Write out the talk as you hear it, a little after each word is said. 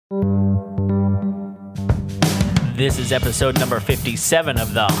This is episode number 57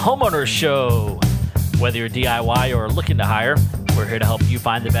 of the Homeowner Show. Whether you're DIY or looking to hire, we're here to help you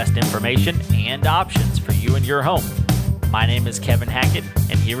find the best information and options for you and your home. My name is Kevin Hackett,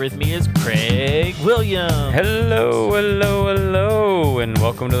 and here with me is Craig Williams. Hello, and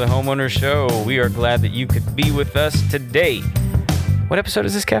welcome to the Homeowner Show. We are glad that you could be with us today. What episode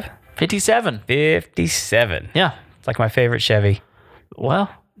is this, Kev? 57. 57. Yeah. It's like my favorite Chevy.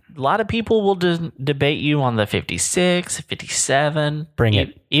 Well, a lot of people will debate you on the 56, 57. Bring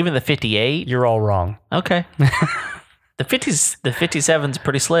it. Even the 58. You're all wrong. Okay. The 57's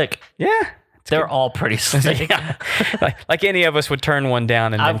pretty slick. Yeah. They're all pretty slick. like any of us would turn one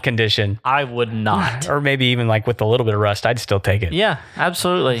down in mint condition. I would not. Or maybe even like with a little bit of rust, I'd still take it. Yeah,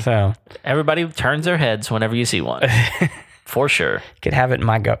 absolutely. So everybody turns their heads whenever you see one. For sure. You could have it in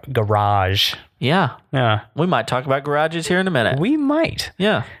my garage. Yeah. Yeah. We might talk about garages here in a minute. We might.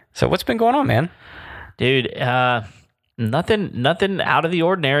 Yeah. So what's been going on, man? Dude, nothing out of the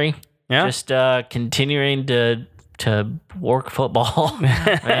ordinary. Yeah. Just continuing to work football.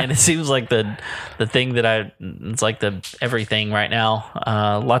 Man, it seems like the thing that it's like the everything right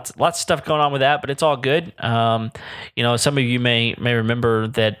now. Lots of stuff going on with that, but it's all good. Some of you may remember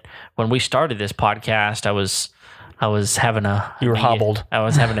that when we started this podcast, I was having hobbled. I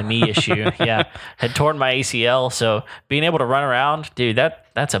was having a knee issue. Yeah. Had torn my ACL. So being able to run around, dude,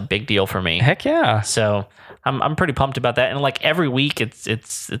 that's a big deal for me. Heck yeah. So I'm pretty pumped about that. And like every week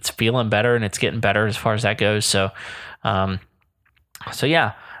it's feeling better and it's getting better as far as that goes. So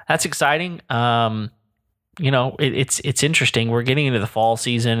yeah, that's exciting. It's interesting. We're getting into the fall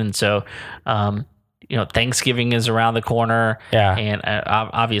season. And so, Thanksgiving is around the corner. Yeah. And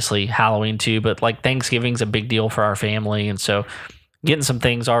obviously Halloween too, but like Thanksgiving's a big deal for our family. And so getting some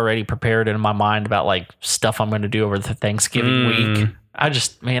things already prepared in my mind about like stuff I'm going to do over the Thanksgiving week. I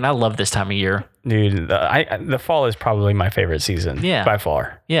love this time of year. Dude, the fall is probably my favorite season. Yeah. By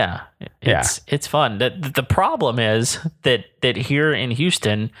far. Yeah. It's fun. The problem is that here in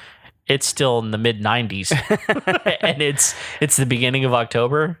Houston, it's still in the mid 90s and it's the beginning of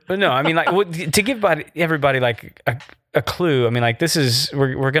October. But no, I mean, like to give everybody like a clue. I mean, like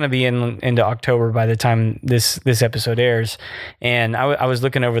we're going to be into October by the time this episode airs. And I was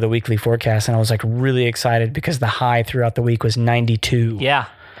looking over the weekly forecast and I was like really excited because the high throughout the week was 92. Yeah.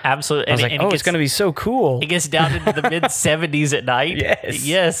 Absolutely. I was like, it's going to be so cool. It gets down into the mid 70s at night.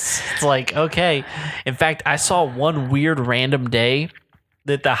 Yes. It's like, okay. In fact, I saw one weird random day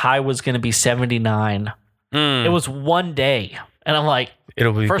that the high was going to be 79. It was one day. And I'm like,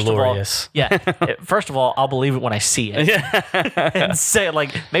 it'll be glorious. First of all, I'll believe it when I see it. And say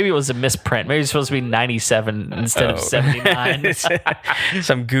like, maybe it was a misprint. Maybe it's supposed to be 97 instead of 79.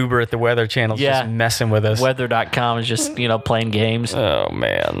 Some goober at the Weather Channel just messing with us. Weather.com is just, playing games. Oh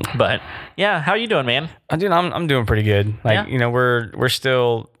man. But yeah, how you doing, man? I'm doing pretty good. Like,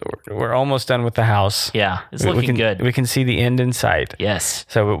 we're almost done with the house. Yeah. It's looking good. We can see the end in sight. Yes.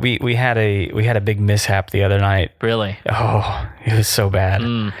 So we had a big mishap the other night. Really? Oh, it was so bad.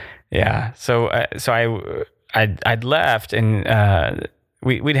 Yeah. So I'd left and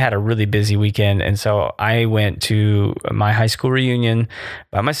we'd had a really busy weekend, and so I went to my high school reunion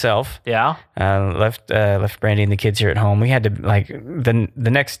by myself. Yeah. Left Brandy and the kids here at home. We had to the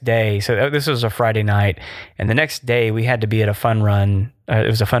next day. So this was a Friday night, and the next day we had to be at a fun run. It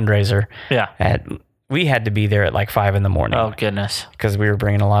was a fundraiser. Yeah. We had to be there at like 5 a.m. Oh goodness. Because we were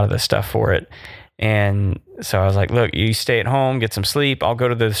bringing a lot of the stuff for it. And so I was like, look, you stay at home, get some sleep. I'll go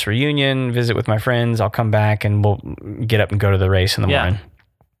to this reunion, visit with my friends. I'll come back and we'll get up and go to the race in the morning.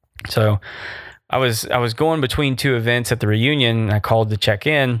 So I was going between two events at the reunion. I called to check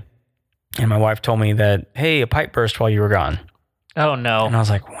in and my wife told me that, hey, a pipe burst while you were gone. Oh no. And I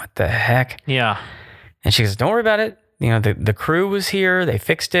was like, what the heck? Yeah. And she goes, don't worry about it. The crew was here. They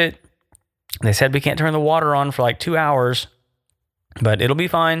fixed it. They said we can't turn the water on for like 2 hours, but it'll be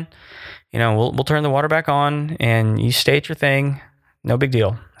fine. We'll turn the water back on and you stay at your thing. No big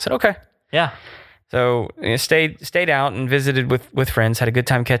deal. I said, okay. Yeah. So stayed out and visited with friends, had a good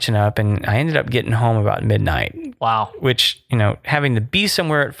time catching up. And I ended up getting home about midnight. Wow. Which, having to be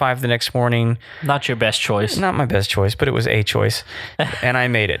somewhere at 5 the next morning. Not your best choice. Not my best choice, but it was a choice. And I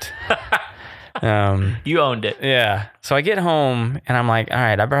made it. You owned it. Yeah. So I get home and I'm like, all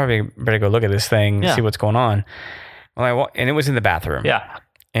right, I probably better go look at this thing, see what's going on. Well, and it was in the bathroom. Yeah.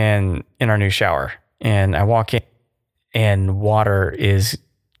 And in our new shower. And I walk in and water is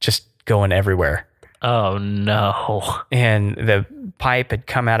just going everywhere. Oh no. And the pipe had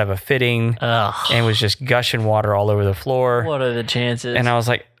come out of a fitting and was just gushing water all over the floor. What are the chances? And I was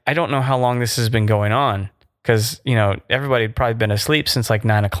like, I don't know how long this has been going on. because, everybody had probably been asleep since like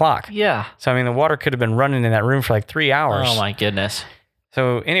 9 o'clock. Yeah. So, I mean, the water could have been running in that room for like 3 hours. Oh, my goodness.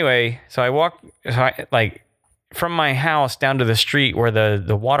 So anyway, I walked from my house down to the street where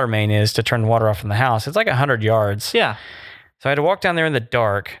the water main is to turn the water off from the house. It's like 100 yards. Yeah. So I had to walk down there in the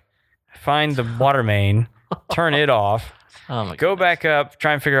dark, find the water main, turn it off, go back up,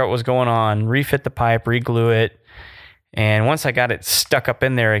 try and figure out what was going on, refit the pipe, re-glue it. And once I got it stuck up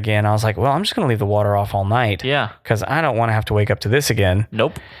in there again, I was like, well, I'm just going to leave the water off all night. Yeah. Because I don't want to have to wake up to this again.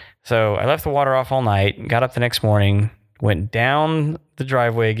 Nope. So I left the water off all night, got up the next morning, went down the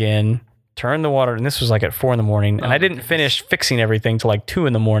driveway again, turned the water, and this was like at 4 a.m, and I didn't finish fixing everything till like 2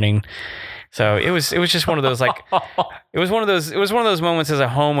 a.m. So it was just one of those it was one of those moments as a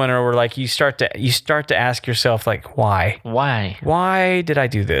homeowner where like you start to ask yourself like why did I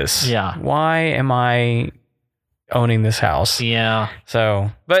do this? Yeah. Why am I owning this house? Yeah.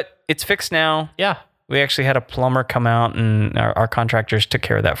 So, but it's fixed now. Yeah. We actually had a plumber come out, and our contractors took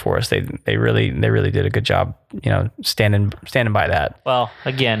care of that for us. They really did a good job, standing by that. Well,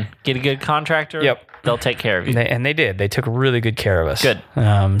 again, get a good contractor. Yep. They'll take care of you. They did. They took really good care of us. Good.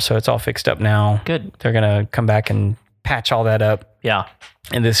 So it's all fixed up now. Good. They're gonna come back and patch all that up. Yeah.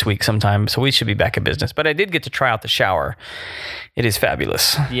 In this week sometime, so we should be back in business. But I did get to try out the shower. It is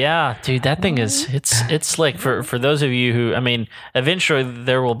fabulous. Yeah, dude, that thing is it's slick. For those of you who, I mean, eventually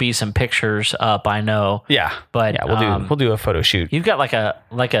there will be some pictures up, I know. Yeah, but we'll do a photo shoot. You've got like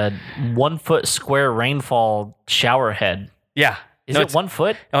a 1 foot square rainfall shower head. Yeah. Is it 1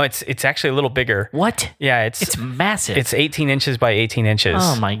 foot? No, it's actually a little bigger. What? Yeah, it's massive. It's 18 inches by 18 inches.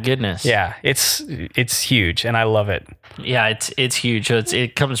 Oh my goodness. Yeah, it's huge, and I love it. Yeah, it's huge.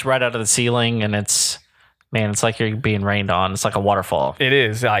 It comes right out of the ceiling, and it's like you're being rained on. It's like a waterfall. It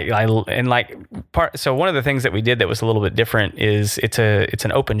is. So one of the things that we did that was a little bit different is it's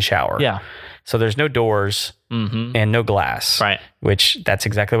an open shower. Yeah. So there's no doors and no glass. Right. Which that's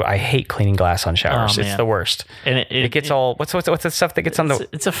exactly what I hate cleaning glass on showers. It's the worst. And it gets all what's the stuff that gets on the.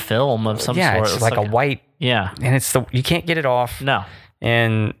 It's a film of some sort. Yeah, it's like a white. Yeah. And you can't get it off. No.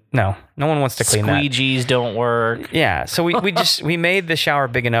 And no one wants to clean that. Squeegees don't work. Yeah, so we made the shower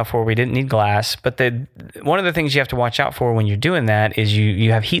big enough where we didn't need glass. But one of the things you have to watch out for when you're doing that is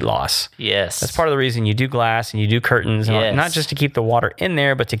you have heat loss. Yes, that's part of the reason you do glass and you do curtains, and not just to keep the water in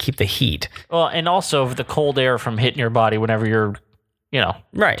there, but to keep the heat. Well, and also the cold air from hitting your body whenever you're,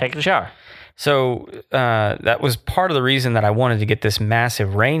 taking a shower. So that was part of the reason that I wanted to get this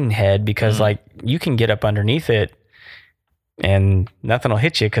massive rain head because you can get up underneath it. And nothing will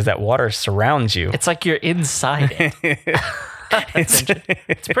hit you because that water surrounds you. It's like you're inside it.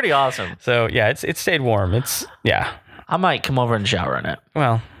 It's pretty awesome. So yeah, it stayed warm. I might come over and shower in it.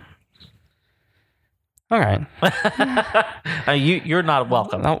 Well, all right. You're not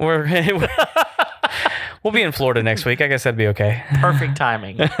welcome. No, we'll be in Florida next week. I guess that'd be okay. Perfect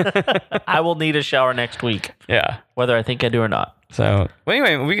timing. I will need a shower next week. Yeah, whether I think I do or not. So, well,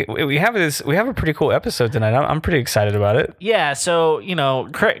 anyway, we have a pretty cool episode tonight. I'm pretty excited about it. Yeah. So,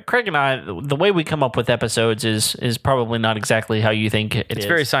 Craig and I, the way we come up with episodes is probably not exactly how you think it is. It's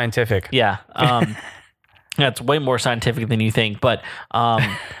very scientific. Yeah. It's way more scientific than you think. But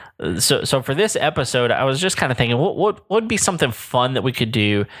so for this episode, I was just kind of thinking, what would be something fun that we could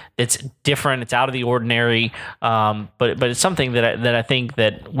do that's different? It's out of the ordinary, but it's something that I think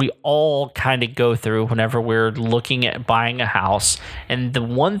that we all kind of go through whenever we're looking at buying a house. And the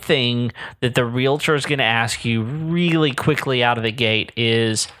one thing that the realtor is going to ask you really quickly out of the gate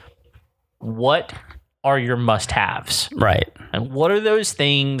is, what are your must-haves? Right. And what are those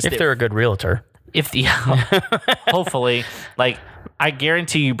things? If they're a good realtor. Hopefully, I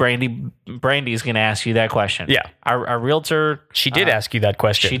guarantee you, Brandy's going to ask you that question. Yeah. Our realtor. She did ask you that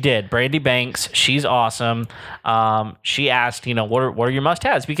question. She did. Brandy Banks. She's awesome. She asked, what are your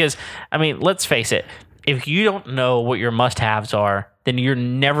must-haves? Because, let's face it. If you don't know what your must-haves are, then you're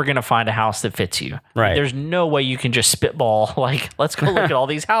never going to find a house that fits you. Right. There's no way you can just spitball, let's go look at all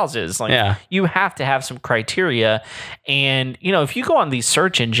these houses. You have to have some criteria. And, if you go on these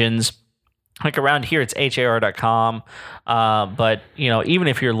search engines, around here, it's har.com. But, even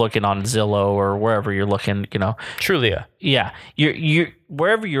if you're looking on Zillow or wherever you're looking, Trulia. Yeah. You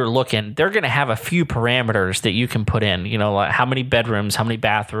wherever you're looking, they're going to have a few parameters that you can put in, like how many bedrooms, how many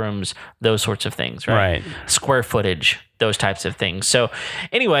bathrooms, those sorts of things, right? Square footage, those types of things. So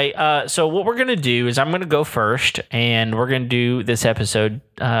anyway, so what we're going to do is I'm going to go first, and we're going to do this episode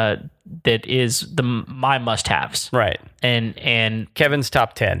that is my must-haves. Right. And Kevin's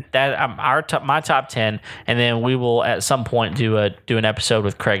top 10. That my top 10, and then we will at some point do an episode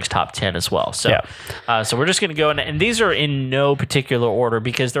with Craig's top 10 as well. So so we're just going to go in, and these are are in no particular order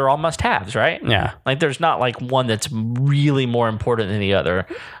because they're all must-haves, right? Yeah. Like there's not like one that's really more important than the other.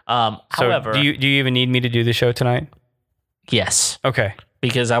 So However, do you even need me to do the show tonight? yes, Okay.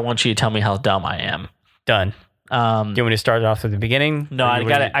 because I want you to tell me how dumb I am. Done. Do you want me to start it off at the beginning? No, I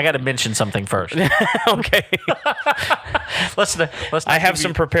got to mention something first. Okay. let's I have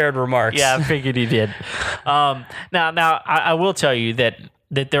some prepared remarks. Yeah, I figured you did. Now, I will tell you that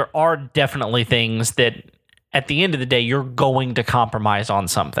there are definitely things that at the end of the day, you're going to compromise on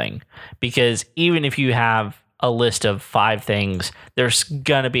something, because even if you have a list of 5 things, there's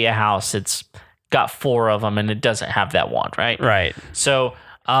going to be a house that's got 4 of them and it doesn't have that one, right? Right. So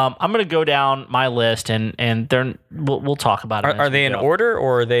I'm going to go down my list and we'll talk about it. Are they in order,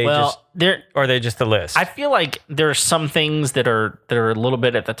 or are they just the list? I feel like there's some things that are a little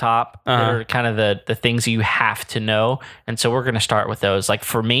bit at the top that are kind of the things you have to know. And so we're going to start with those. Like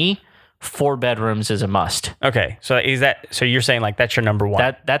for me, 4 bedrooms is a must. Okay. So you're saying like that's your number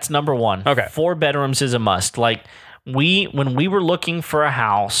one? That's number one. Okay. 4 bedrooms is a must. Like when we were looking for a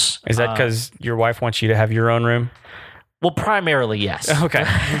house. Is that because your wife wants you to have your own room? Well, primarily, yes. Okay.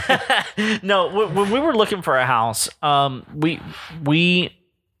 No, when we were looking for a house, we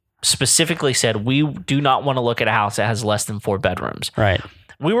specifically said we do not want to look at a house that has less than 4 bedrooms. Right.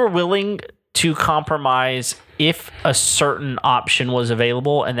 We were willing to compromise if a certain option was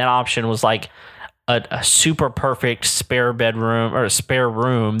available, and that option was like a super perfect spare bedroom or a spare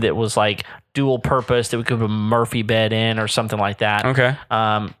room that was like dual purpose that we could put a Murphy bed in or something like that. Okay.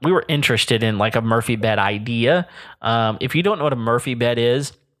 We were interested in like a Murphy bed idea. If you don't know what a Murphy bed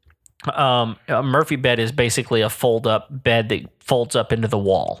is, a Murphy bed is basically a fold up bed that folds up into the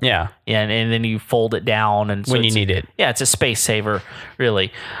wall. Yeah. And then you fold it down and so when you need it. Yeah, it's a space saver,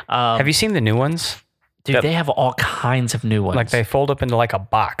 really. Have you seen the new ones? Dude, they have all kinds of new ones. Like they fold up into like a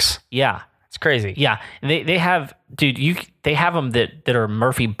box. Yeah. It's crazy. Yeah. And they have, dude, they have them that are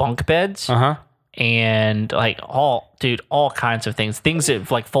Murphy bunk beds. Uh-huh. And like all kinds of things. Things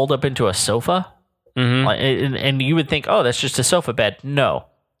that like fold up into a sofa. Mm-hmm. Like, and you would think, oh, that's just a sofa bed. No.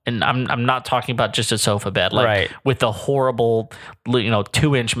 And I'm not talking about just a sofa bed, like right. with a horrible,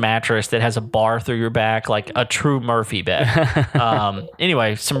 2-inch mattress that has a bar through your back, like a true Murphy bed.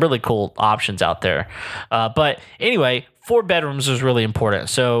 Anyway, some really cool options out there. But anyway, 4 bedrooms was really important.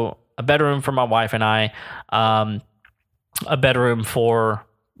 So a bedroom for my wife and I, a bedroom for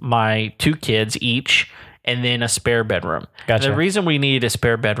my 2 kids each, and then a spare bedroom. Gotcha. The reason we needed a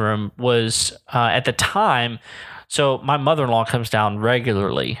spare bedroom was at the time. So my mother-in-law comes down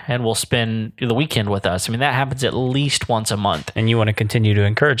regularly and will spend the weekend with us. I mean, that happens at least once a month. And you want to continue to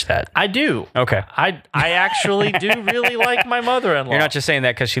encourage that? I do. Okay. I actually do really like my mother-in-law. You're not just saying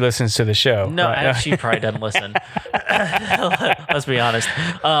that because she listens to the show. No, right? She probably doesn't listen. Let's be honest.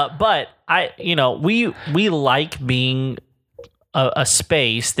 But we like being a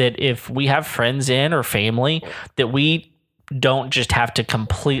space that if we have friends in or family, that we don't just have to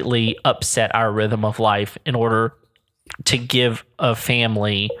completely upset our rhythm of life in order to give a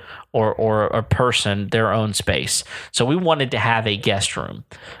family or a person their own space. So we wanted to have a guest room.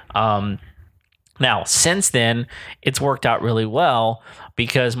 Now, since then, it's worked out really well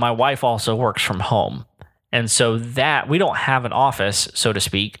because my wife also works from home. And so that we don't have an office, so to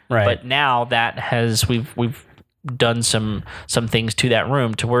speak, right. But now that we've done some things to that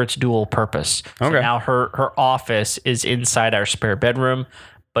room to where it's dual purpose. Okay. So now her office is inside our spare bedroom,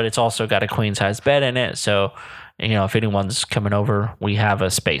 but it's also got a queen size bed in it. So, if anyone's coming over, we have a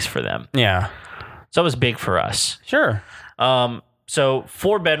space for them. Yeah. So it was big for us. Sure. So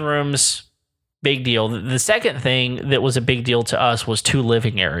 4 bedrooms, big deal. The second thing that was a big deal to us was 2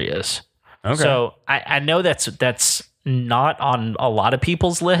 living areas. Okay. So I know that's not on a lot of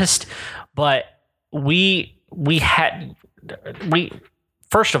people's list, but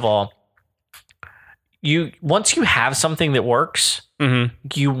first of all, once you have something that works, mm-hmm.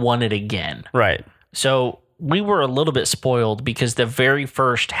 you want it again. Right. So we were a little bit spoiled because the very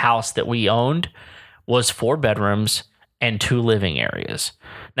first house that we owned was 4 bedrooms and 2 living areas.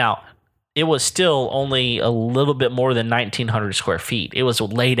 Now, it was still only a little bit more than 1,900 square feet. It was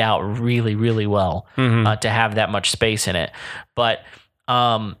laid out really, really well mm-hmm. To have that much space in it. But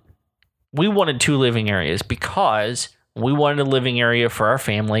we wanted 2 living areas because we wanted a living area for our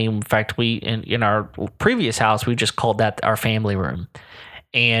family. In fact, in our previous house, we just called that our family room.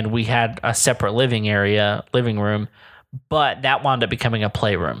 And we had a separate living room, but that wound up becoming a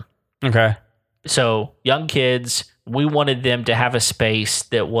playroom. Okay. So young kids, we wanted them to have a space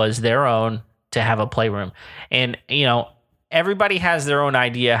that was their own to have a playroom. And, everybody has their own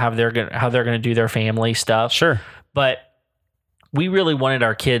idea how they're going to do their family stuff. Sure. But we really wanted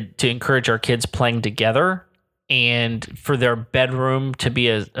to encourage our kids playing together and for their bedroom to be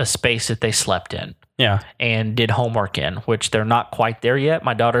a space that they slept in. Yeah. And did homework in, which they're not quite there yet.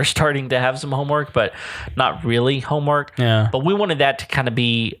 My daughter's starting to have some homework, but not really homework. Yeah. But we wanted that to kind of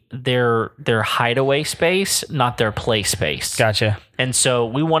be their hideaway space, not their play space. Gotcha. And so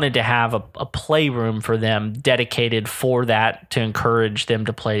we wanted to have a playroom for them dedicated for that to encourage them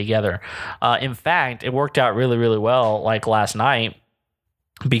to play together. In fact, it worked out really, really well like last night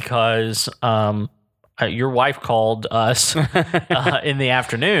because your wife called us in the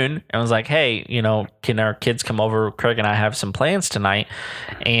afternoon and was like, hey, can our kids come over? Craig and I have some plans tonight.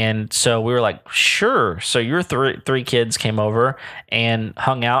 And so we were like, sure. So your three kids came over and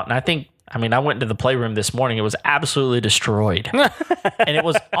hung out. And I went into the playroom this morning. It was absolutely destroyed. And it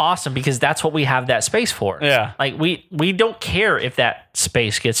was awesome because that's what we have that space for. Yeah. Like we don't care if that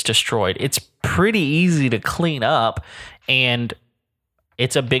space gets destroyed. It's pretty easy to clean up, and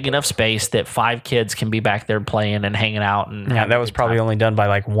it's a big enough space that 5 kids can be back there playing and hanging out. And yeah, that was probably only done by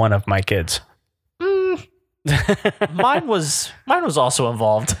like one of my kids. Mine was also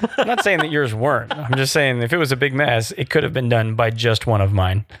involved. I'm not saying that yours weren't. I'm just saying if it was a big mess, it could have been done by just one of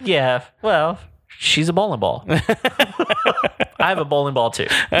mine. Yeah, well, she's a bowling ball. I have a bowling ball too.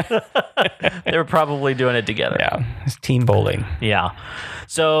 They were probably doing it together. Yeah, it's team bowling. Yeah.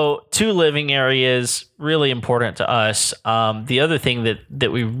 So 2 living areas, really important to us. The other thing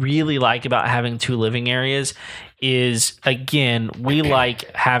that we really like about having 2 living areas is, again, we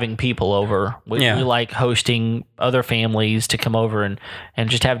like having people over. We like hosting other families to come over and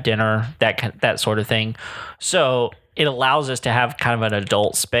just have dinner, that sort of thing. So it allows us to have kind of an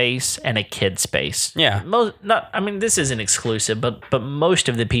adult space and a kid space. Yeah. This isn't exclusive, but most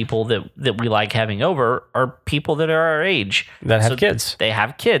of the people that we like having over are people that are our age. That have kids. They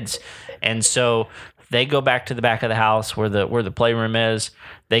have kids. And so they go back to the back of the house where the playroom is.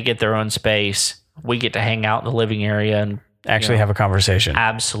 They get their own space. We get to hang out in the living area and actually have a conversation.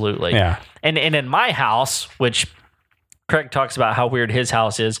 Absolutely. Yeah. And in my house, which Craig talks about how weird his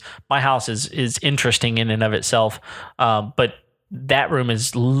house is, my house is interesting in and of itself. But that room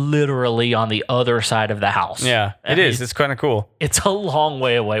is literally on the other side of the house. Yeah, it is. It's kind of cool. It's a long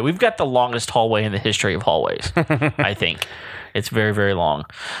way away. We've got the longest hallway in the history of hallways, I think. It's very, very long.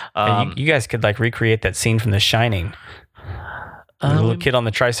 You guys could like recreate that scene from The Shining. The little kid on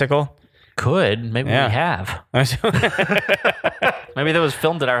the tricycle. Could. Maybe we have. Maybe that was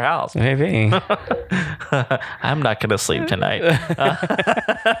filmed at our house. Maybe. I'm not going to sleep tonight.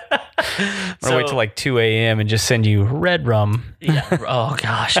 I'll wait till like 2 a.m. and just send you red rum. Yeah. Oh,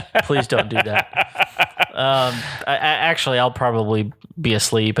 gosh. Please don't do that. I'll probably be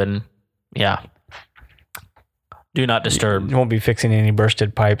asleep and, yeah. Do not disturb. You won't be fixing any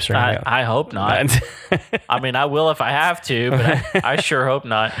bursted pipes or anything. I hope not. I will if I have to, but I sure hope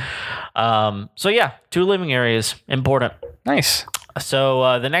not. So yeah, 2 living areas, important. Nice.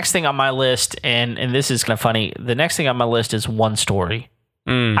 So the next thing on my list, and this is kind of funny, the next thing on my list is 1 story.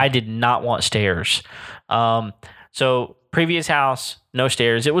 I did not want stairs. So previous house, no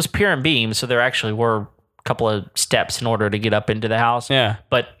stairs. It was pier and beam, so there actually were a couple of steps in order to get up into the house. Yeah.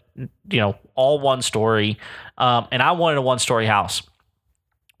 But all 1 story. And I wanted a 1-story house,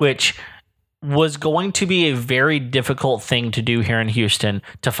 which was going to be a very difficult thing to do here in Houston,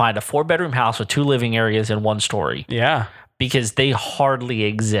 to find a 4-bedroom house with 2 living areas and 1 story. Yeah. Because they hardly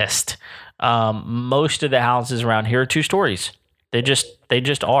exist. Most of the houses around here are 2 stories. They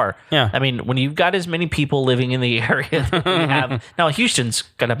just are. Yeah. I mean, when you've got as many people living in the area that we have, now Houston's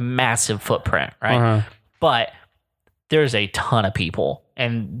got a massive footprint, right? Uh-huh. But there's a ton of people,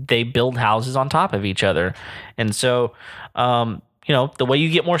 and they build houses on top of each other. And so, the way you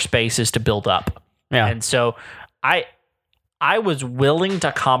get more space is to build up. Yeah. And so I was willing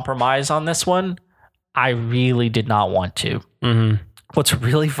to compromise on this one. I really did not want to. Mm-hmm. What's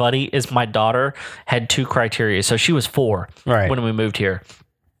really funny is my daughter had 2 criteria. So she was 4 when we moved here.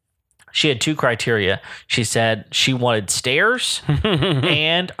 She had 2 criteria. She said she wanted stairs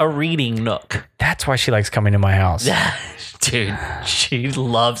and a reading nook. That's why she likes coming to my house. Dude, she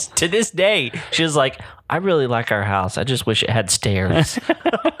loves, to this day, she was like, I really like our house. I just wish it had stairs.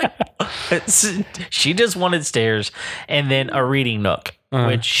 She just wanted stairs and then a reading nook,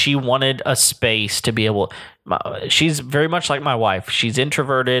 which she wanted a space to be able. She's very much like my wife. She's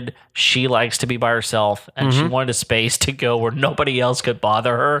introverted. She likes to be by herself, and she wanted a space to go where nobody else could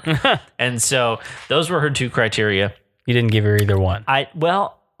bother her. And so those were her 2 criteria. You didn't give her either one.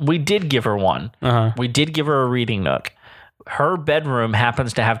 We did give her one. We did give her a reading nook. Her bedroom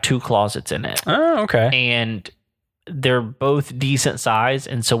happens to have 2 closets in it. Oh, okay. And they're both decent size,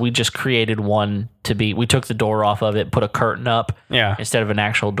 and so we just created one to be. We took the door off of it, put a curtain up instead of an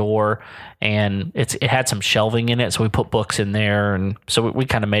actual door, and it had some shelving in it, so we put books in there, and so we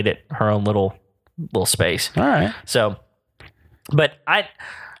kind of made it her own little space. All right. So, but I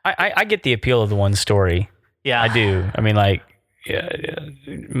get the appeal of the one story. Yeah, I do. I mean, like,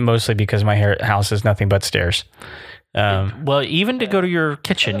 mostly because my house is nothing but stairs. Well, even to go to your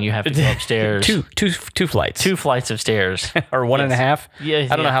kitchen, you have to go upstairs. Two flights. 2 flights of stairs. Or one and a half. Yeah,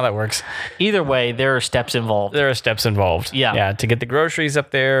 I don't know how that works. Either way, there are steps involved. Yeah. Yeah. To get the groceries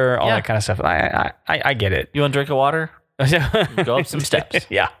up there, all that kind of stuff. I get it. You want a drink of water? Go up some steps.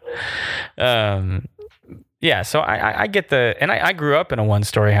 Yeah. Yeah. So I get and I grew up in a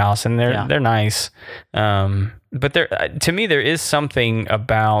 1-story house, and they're nice. But to me, there is something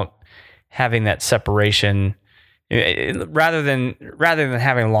about having that separation. Rather than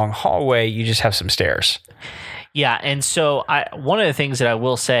having a long hallway, you just have some stairs. Yeah, and so one of the things that I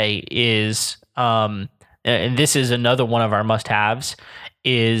will say is, and this is another one of our must-haves,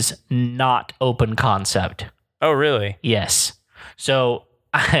 is not open concept. Oh, really? Yes. So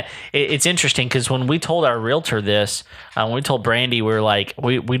it's interesting because when we told our realtor this, when we told Brandy, we were like,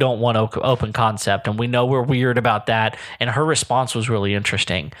 we don't want open concept, and we know we're weird about that. And her response was really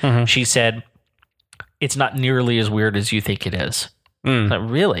interesting. Mm-hmm. She said, it's not nearly as weird as you think it is. Like,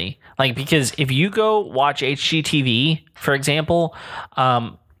 really? Like, because if you go watch HGTV, for example,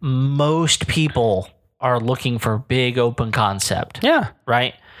 most people are looking for big open concept. Yeah.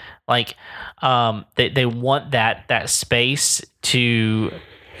 Right? Like, they want that space to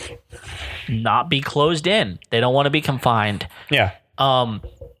not be closed in. They don't want to be confined. Yeah.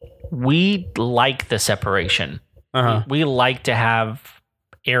 We like the separation. Uh-huh. We like to have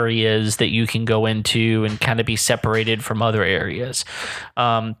areas that you can go into and kind of be separated from other areas.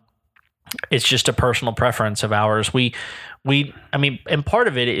 It's just a personal preference of ours. I mean, and part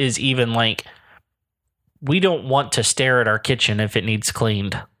of it is even like, we don't want to stare at our kitchen if it needs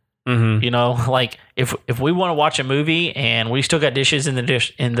cleaned. Mm-hmm. You know, like if we want to watch a movie and we still got dishes in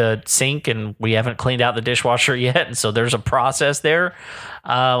the sink and we haven't cleaned out the dishwasher yet, and so there's a process there.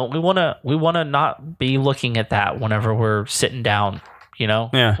 We want to not be looking at that whenever we're sitting down. You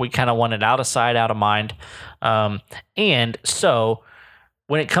know, we kind of want it out of sight, out of mind. And so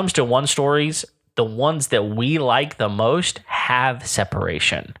when it comes to 1-stories, the ones that we like the most have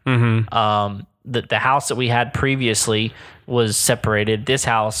separation. Mm-hmm. The house that we had previously was separated. This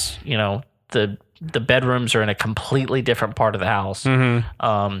house, you know, the bedrooms are in a completely different part of the house.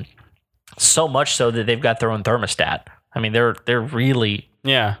 Mm-hmm. So much so that they've got their own thermostat. I mean, they're really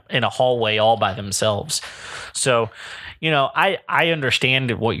in a hallway all by themselves. So, you know, I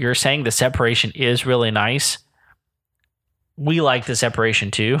understand what you're saying. The separation is really nice. We like the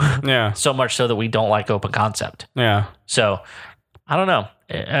separation too. Yeah. So much so that we don't like open concept. Yeah. So I don't know.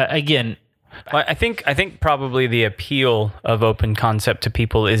 Again, well, I think probably the appeal of open concept to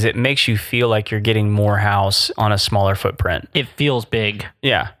people is it makes you feel like you're getting more house on a smaller footprint. It feels big.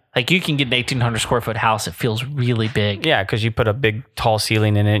 Yeah. Like you can get an 1,800 square foot house. It feels really big. Yeah, because you put a big tall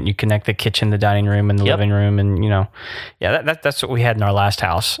ceiling in it and you connect the kitchen, the dining room, and the living room. And, you know, that's what we had in our last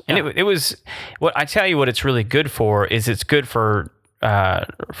house. And it was, what I tell you what it's really good for is it's good for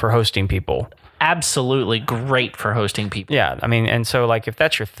hosting people. Absolutely great for hosting people. Yeah. I mean, and so like if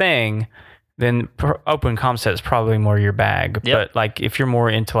that's your thing, then open concept is probably more your bag. Yep. But like if you're more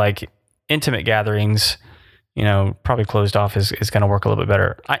into like intimate gatherings, you know, probably closed off is going to work a little bit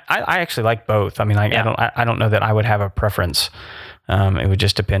better. I actually like both. I mean, I don't know that I would have a preference. It would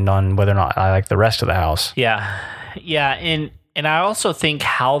just depend on whether or not I like the rest of the house. Yeah, yeah, and I also think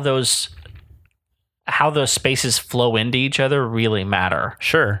how those spaces flow into each other really matter.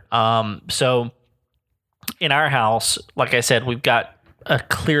 Sure. So in our house, like I said, we've got a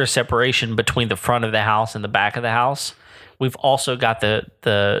clear separation between the front of the house and the back of the house. We've also got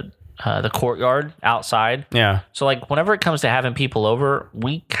the courtyard outside. Yeah. So like whenever it comes to having people over,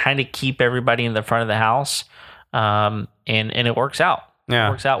 we kind of keep everybody in the front of the house, and it works out. Yeah. It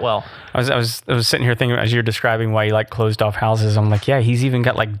works out well. I was sitting here thinking as you're describing why you like closed off houses. I'm like, yeah, he's even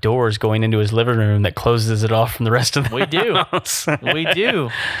got like doors going into his living room that closes it off from the rest of the house. We do.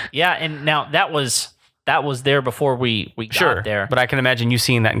 Yeah. And now that was there before we got there. But I can imagine you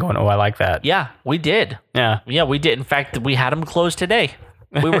seeing that and going, oh, I like that. Yeah, we did. Yeah, we did. In fact, we had them closed today.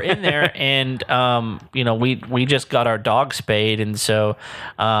 We were in there and, you know, we just got our dog spayed. And so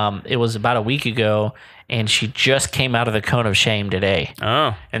it was about a week ago and she just came out of the cone of shame today.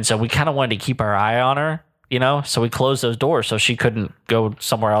 Oh. And so we kind of wanted to keep our eye on her, you know, so we closed those doors so she couldn't go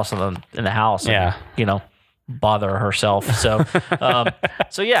somewhere else in the house and, you know, bother herself. So,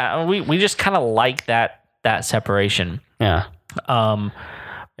 so yeah, we just kind of like that that separation. Yeah.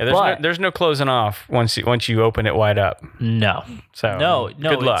 But there's no closing off once you open it wide up. No. So no.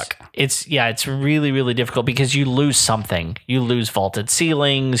 Good luck. It's really, really difficult because you lose something. You lose vaulted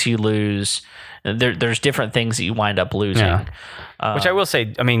ceilings. You lose. There's different things that you wind up losing. Yeah. Which I will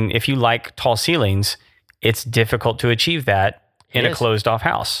say, I mean, if you like tall ceilings, it's difficult to achieve that in a closed off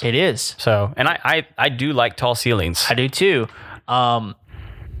house. It is. So, and I do like tall ceilings. I do too.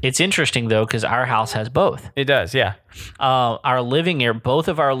 It's interesting though, because our house has both. It does, yeah. Both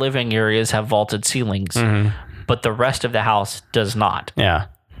of our living areas have vaulted ceilings, but the rest of the house does not. Yeah.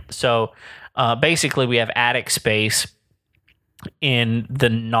 So basically, we have attic space in the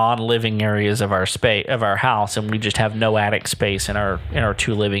non-living areas of our house, and we just have no attic space in our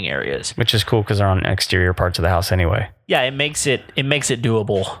two living areas. Which is cool because they're on exterior parts of the house anyway. Yeah, it makes it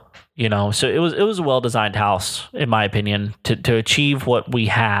doable. You know, so it was a well-designed house, in my opinion, to achieve what we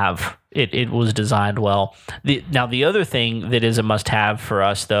have. It was designed well. Now, the other thing that is a must-have for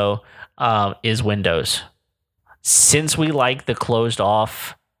us, though, is windows. Since we like the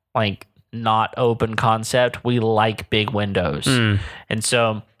closed-off, like, not open concept, we like big windows. And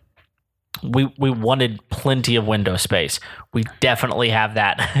so we wanted plenty of window space. We definitely have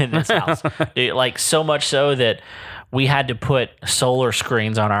that in this house. Like, so much so that we had to put solar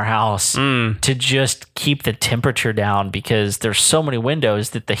screens on our house to just keep the temperature down because there's so many windows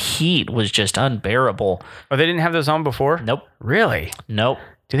that the heat was just unbearable. Oh, they didn't have those on before? Nope. Really? Nope.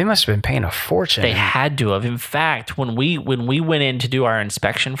 Dude, they must have been paying a fortune. They had to have. In fact, when we went in to do our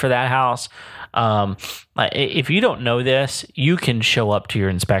inspection for that house, if you don't know this, you can show up to your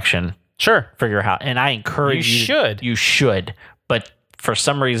inspection. Sure. For your house. And I encourage you. You should. But for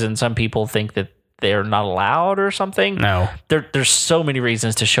some reason, some people think that they're not allowed or something. No. There's so many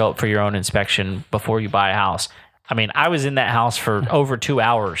reasons to show up for your own inspection before you buy a house. I mean, I was in that house for over 2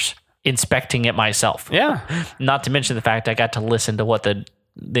 hours inspecting it myself. Yeah. Not to mention the fact I got to listen to what the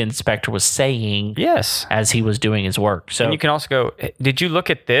inspector was saying. Yes. As he was doing his work. So and you can also go, did you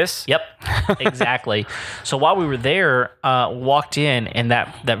look at this? Yep. Exactly. So while we were there, walked in, and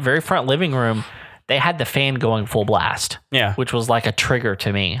that very front living room, they had the fan going full blast. Yeah. Which was like a trigger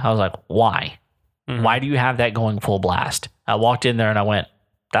to me. I was like, why? Why do you have that going full blast? I walked in there and I went,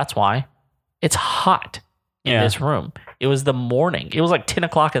 that's why. It's hot in this room. It was the morning. It was like 10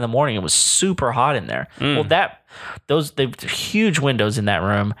 o'clock in the morning. It was super hot in there. Well, the huge windows in that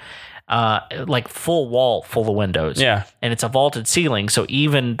room, like full wall full of windows. Yeah. And it's a vaulted ceiling. So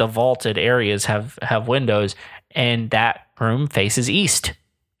even the vaulted areas have windows, and that room faces east.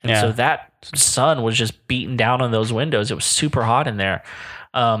 And so that sun was just beating down on those windows. It was super hot in there.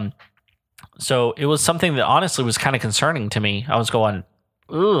 So it was something that honestly was kind of concerning to me. I was going,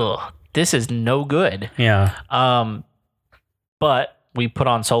 ugh, this is no good. Yeah. But we put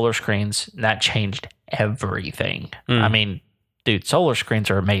on solar screens, and that changed everything. I mean, dude, solar screens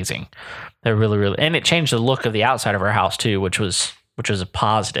are amazing. They're really, really, and it changed the look of the outside of our house too, which was a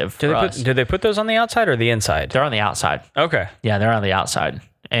positive for us. Did they put those on the outside or the inside? They're on the outside. Okay. Yeah, they're on the outside,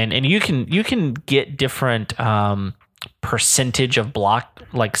 and you can get different percentage of block,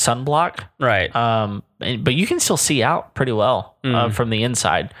 like sunblock, right? But you can still see out pretty well from the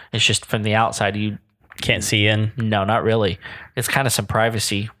inside. It's just from the outside you can't see in. No, not really. It's kind of some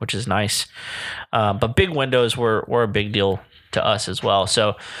privacy, which is nice. But big windows were a big deal to us as well.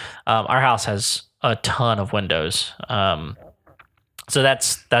 So our house has a ton of windows. So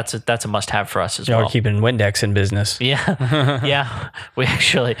that's a must-have for us as well. Y'all are keeping Windex in business. Yeah. Yeah.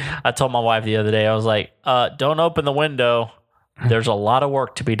 I told my wife the other day, I was like, don't open the window. There's a lot of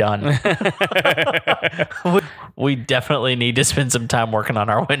work to be done. We definitely need to spend some time working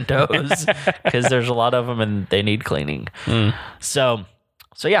on our windows because there's a lot of them and they need cleaning. So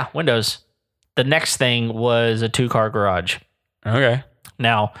yeah, windows. The next thing was a 2-car garage. Okay.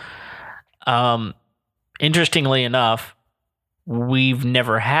 Now, interestingly enough, we've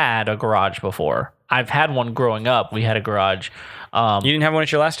never had a garage before. I've had one growing up. We had a garage. You didn't have one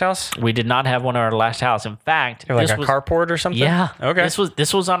at your last house? We did not have one at our last house. In fact, like a carport or something? Yeah. Okay.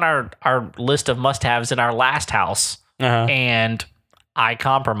 This was on our list of must-haves in our last house, and I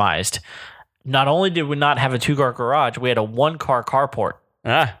compromised. Not only did we not have a 2-car garage, we had a 1-car carport.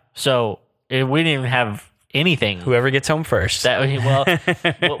 So we didn't even have anything. Whoever gets home first.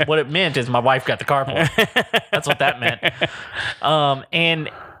 What it meant is my wife got the carport. That's what that meant. And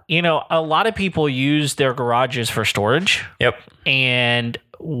you know, a lot of people use their garages for storage. Yep. And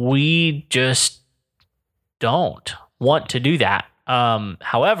we just don't want to do that.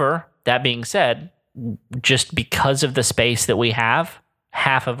 However, that being said, just because of the space that we have,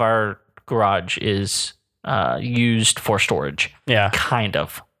 half of our garage is used for storage. Yeah. Kind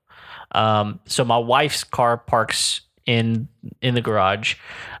of. So my wife's car parks in the garage,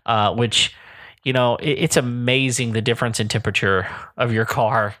 which, you know, it's amazing the difference in temperature of your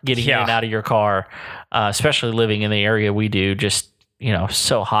car, getting in and out of your car, especially living in the area we do, just, you know,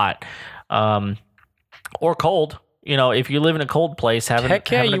 so hot, or cold. You know, if you live in a cold place, having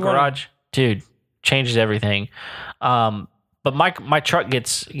a garage, dude, changes everything. But my truck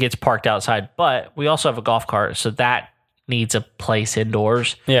gets parked outside, but we also have a golf cart, so that needs a place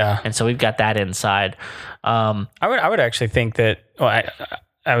indoors. Yeah. And so we've got that inside. I would actually think that,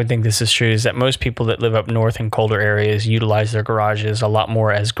 I would think this is true, is that most people that live up north in colder areas utilize their garages a lot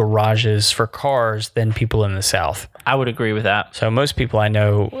more as garages for cars than people in the south. I would agree with that. So most people I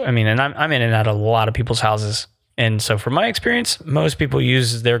know, I mean, and I'm in and out of a lot of people's houses. And so from my experience, most people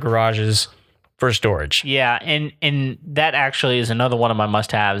use their garages for storage. Yeah, and that actually is another one of my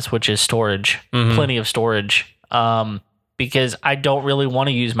must-haves, which is storage. Mm-hmm. Plenty of storage. Because I don't really want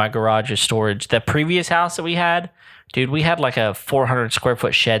to use my garage as storage. The previous house that we had, dude, we had like a 400 square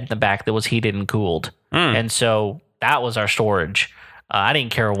foot shed in the back that was heated and cooled. And so that was our storage. I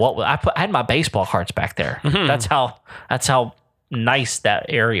didn't care what I had my baseball cards back there. Mm-hmm. That's how nice that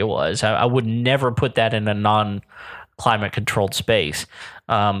area was. I would never put that in a non-climate controlled space.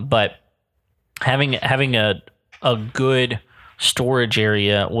 But having a good storage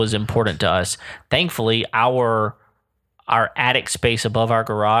area was important to us. Thankfully, our attic space above our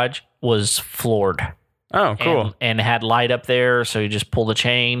garage was floored. Oh, cool. And had light up there, so you just pull the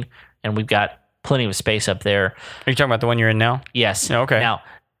chain, and we've got plenty of space up there. Are you talking about the one you're in now? Yes. Okay. Now,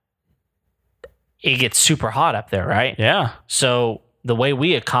 it gets super hot up there, right? Yeah. So the way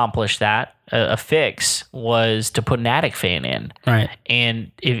we accomplished that, a fix, was to put an attic fan in. Right.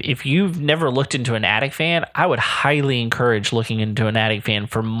 And if you've never looked into an attic fan, I would highly encourage looking into an attic fan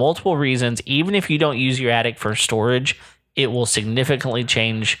for multiple reasons. Even if you don't use your attic for storage, it will significantly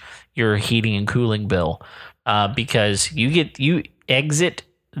change your heating and cooling bill, because you exit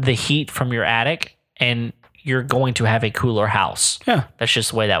the heat from your attic and you're going to have a cooler house. Yeah, that's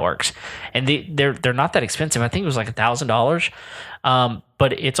just the way that works. And they're not that expensive. I think it was like $1,000,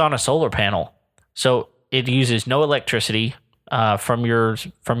 but it's on a solar panel, so it uses no electricity from your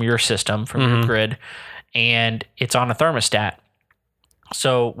system, from your grid, and it's on a thermostat.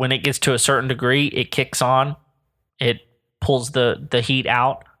 So when it gets to a certain degree, it kicks on, it pulls the heat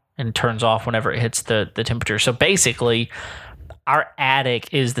out and turns off whenever it hits the temperature. So basically, our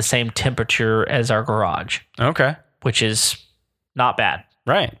attic is the same temperature as our garage. Okay. Which is not bad.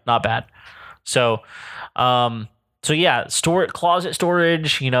 Right. Not bad. So yeah, closet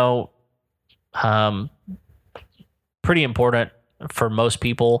storage, you know, pretty important for most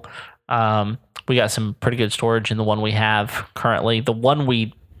people. We got some pretty good storage in the one we have currently. The one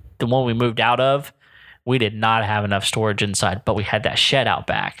we moved out of, we did not have enough storage inside, but we had that shed out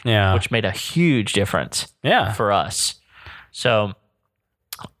back, which made a huge difference for us. So,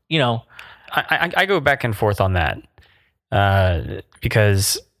 you know, I go back and forth on that,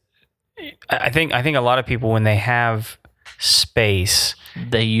 because I think a lot of people, when they have space,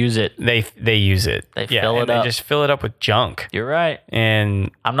 they use it. They use it. They fill it up. They just fill it up with junk. You're right. And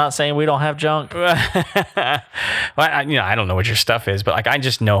I'm not saying we don't have junk. Well, I don't know what your stuff is, but like, I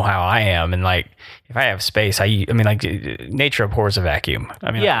just know how I am. And like, if I have space, I mean, like, nature abhors a vacuum.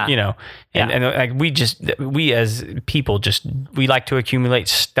 I mean, yeah. You know, and like, we as people we like to accumulate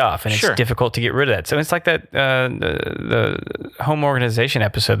stuff, and it's difficult to get rid of that. So it's like that, the home organization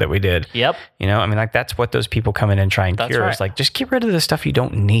episode that we did. Yep. You know, I mean, like, that's what those people come in and try and cure. Right. It's like, just get rid of the stuff you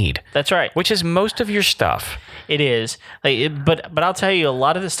don't need. That's right. Which is most of your stuff. It is. But I'll tell you, a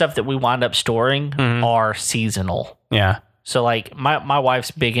lot of the stuff that we wind up storing are seasonal. Yeah. So like my wife's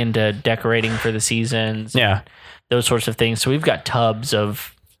big into decorating for the seasons. Yeah. Those sorts of things. So we've got tubs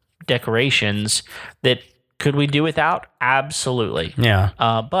of decorations that could we do without? Absolutely. Yeah.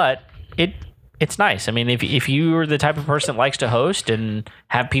 But it's nice. I mean, if you're the type of person that likes to host and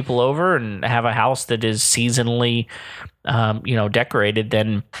have people over and have a house that is seasonally, decorated,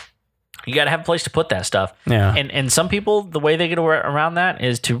 then you got to have a place to put that stuff. Yeah. And some people, the way they get around that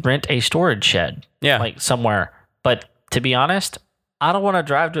is to rent a storage shed. Yeah. Like somewhere. But to be honest, I don't want to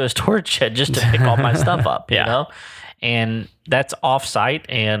drive to a storage shed just to pick all my stuff up, you know? And that's off-site.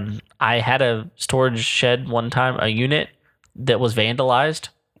 And I had a storage shed one time, a unit that was vandalized.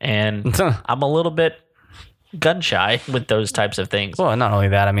 And I'm a little bit gun shy with those types of things. Well, not only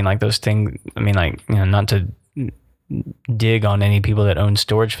that, I mean, like, those things, I mean, like, you know, not to dig on any people that own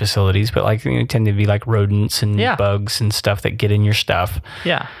storage facilities, but like, you know, tend to be like rodents and bugs and stuff that get in your stuff.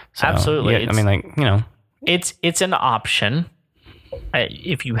 Yeah, so, absolutely. Yeah, I mean, like, you know, it's an option.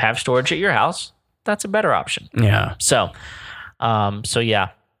 If you have storage at your house, that's a better option. Yeah. So yeah.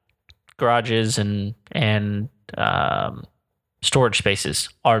 garages and storage spaces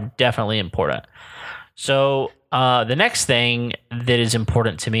are definitely important. So the next thing that is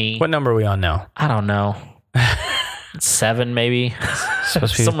important to me. What number are we on now? I don't know. 7 maybe.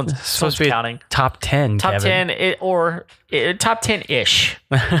 Someone's counting. Top 10. Top Kevin. 10 or top 10-ish.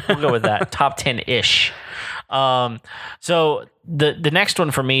 We'll go with that. Top 10-ish. So the next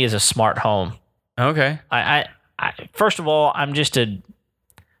one for me is a smart home. Okay. I first of all, I'm just a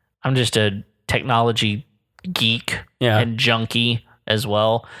technology geek and junkie as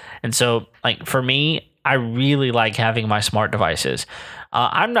well. And so like for me, I really like having my smart devices.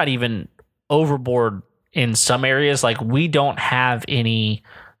 I'm not even overboard in some areas. Like we don't have any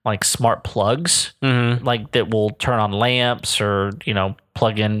like smart plugs like that will turn on lamps or,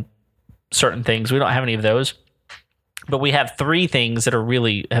 plug in certain things. We don't have any of those. But we have 3 things that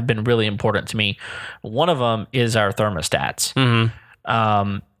have been really important to me. One of them is our thermostats.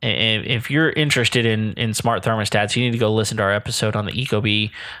 And if you're interested in smart thermostats, you need to go listen to our episode on the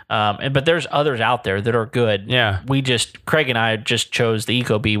Ecobee. But there's others out there that are good. Yeah. Craig and I just chose the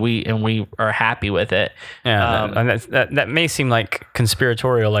Ecobee. We are happy with it. Yeah. And that may seem like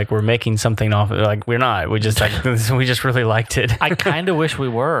conspiratorial, like we're making something off of it. Like we're not. We just really liked it. I kind of wish we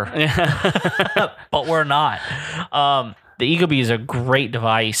were, but we're not. The Ecobee is a great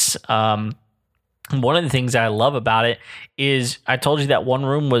device. One of the things I love about it is I told you that one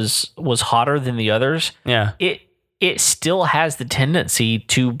room was hotter than the others. Yeah. It still has the tendency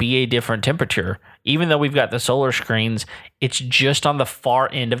to be a different temperature. Even though we've got the solar screens, it's just on the far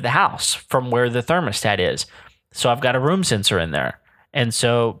end of the house from where the thermostat is. So I've got a room sensor in there. And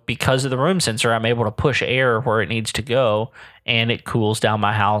so because of the room sensor, I'm able to push air where it needs to go and it cools down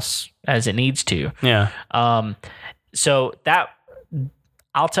my house as it needs to. Yeah. So that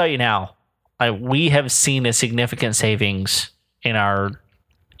I'll tell you now, we have seen a significant savings in our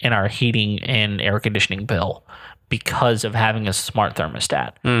heating and air conditioning bill because of having a smart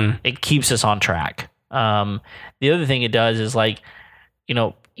thermostat. It keeps us on track. The other thing it does is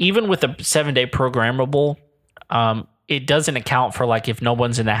even with a 7-day programmable, it doesn't account for if no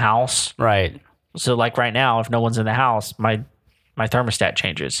one's in the house. Right. So right now, if no one's in the house, my thermostat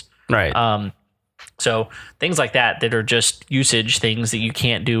changes. Right. So things like that are just usage things that you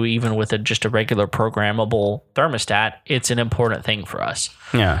can't do even with just a regular programmable thermostat. It's an important thing for us.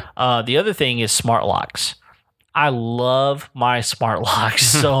 Yeah. The other thing is smart locks. I love my smart locks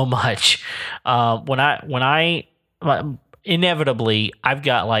so much. Inevitably, I've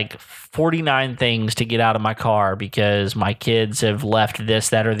got 49 things to get out of my car because my kids have left this,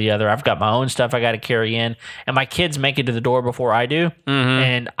 that, or the other. I've got my own stuff I got to carry in, and my kids make it to the door before I do.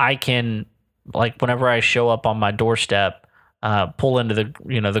 And I can, whenever I show up on my doorstep, pull into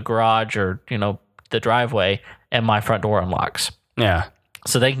the garage or, the driveway, and my front door unlocks. Yeah.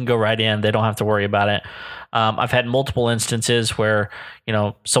 So they can go right in. They don't have to worry about it. I've had multiple instances where,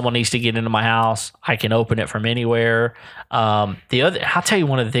 someone needs to get into my house. I can open it from anywhere. I'll tell you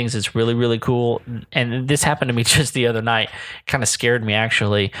one of the things that's really, really cool. And this happened to me just the other night. Kind of scared me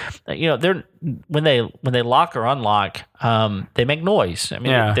actually. When they lock or unlock, they make noise. I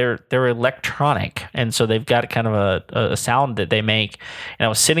mean, they're electronic. And so they've got kind of a sound that they make. And I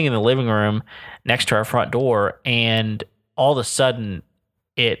was sitting in the living room next to our front door, and all of a sudden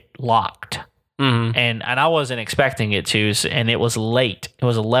it locked. And I wasn't expecting it to, and it was late. It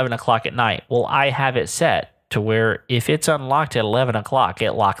was 11 o'clock at night. Well, I have it set to where if it's unlocked at 11 o'clock,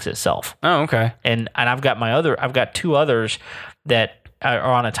 it locks itself. Oh, okay. And I've got 2 others that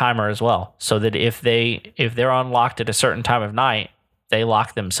are on a timer as well, so that if they're unlocked at a certain time of night, they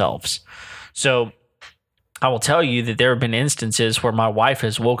lock themselves. So I will tell you that there have been instances where my wife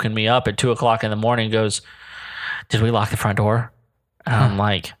has woken me up at 2 o'clock in the morning and goes, "Did we lock the front door?" And I'm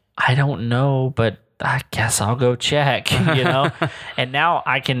like, "I don't know, but I guess I'll go check," And now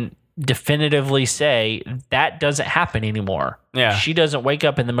I can definitively say that doesn't happen anymore. Yeah. She doesn't wake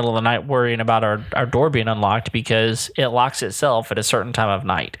up in the middle of the night worrying about our door being unlocked because it locks itself at a certain time of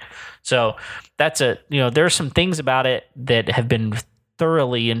night. So there's some things about it that have been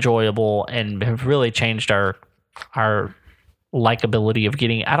thoroughly enjoyable and have really changed our likability of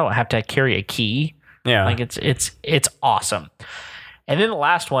getting. I don't have to carry a key. Yeah. It's awesome. And then the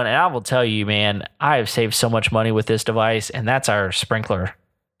last one, and I will tell you, man, I have saved so much money with this device, and that's our sprinkler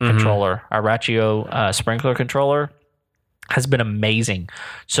controller. Our Rachio sprinkler controller has been amazing.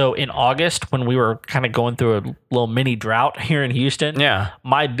 So in August, when we were kind of going through a little mini drought here in Houston,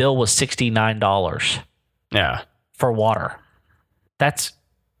 my bill was $69 for water.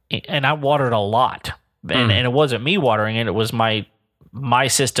 And I watered a lot. And it wasn't me watering it. It was my my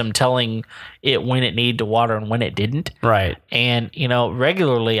system telling it when it needed to water and when it didn't. Right. And,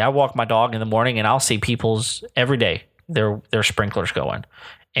 regularly I walk my dog in the morning and I'll see people's every day, their sprinklers going.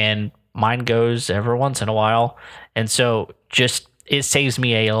 And mine goes every once in a while. And so it saves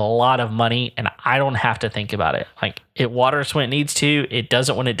me a lot of money and I don't have to think about it. Like it waters when it needs to, it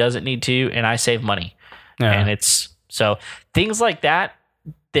doesn't when it doesn't need to, and I save money. Yeah. And so things like that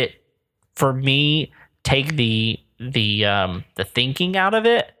for me take the thinking out of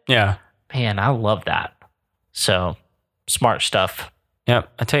it. Yeah. Man, I love that. So smart stuff.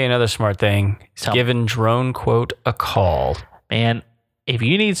 Yep. I'll tell you another smart thing. It's giving Drone Quote a call. Man, if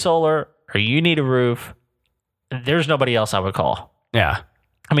you need solar or you need a roof, there's nobody else I would call. Yeah.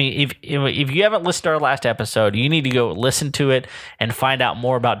 I mean, if you haven't listened to our last episode, you need to go listen to it and find out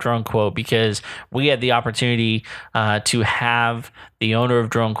more about Drone Quote, because we had the opportunity to have the owner of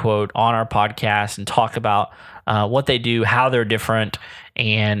Drone Quote on our podcast and talk about what they do, how they're different,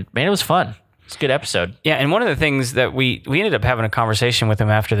 and man, it was fun. It's a good episode. Yeah, and one of the things that we ended up having a conversation with him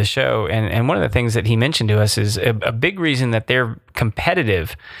after the show, and one of the things that he mentioned to us is a big reason that they're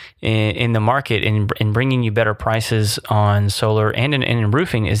competitive in the market in bringing you better prices on solar and in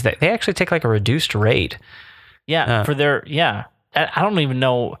roofing is that they actually take like a reduced rate. Yeah, I don't even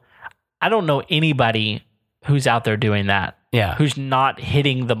know. I don't know anybody who's out there doing that. Yeah, who's not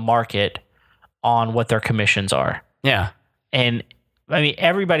hitting the market on what their commissions are. Yeah, and I mean,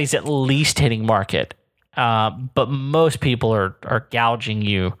 everybody's at least hitting market, but most people are gouging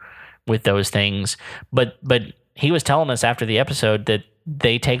you with those things. But he was telling us after the episode that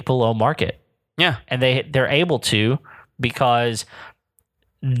they take below market. Yeah, and they're able to because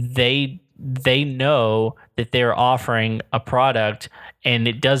they know that they're offering a product and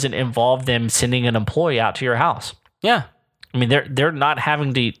it doesn't involve them sending an employee out to your house. Yeah, I mean they're not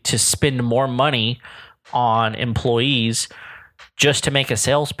having to spend more money on employees just to make a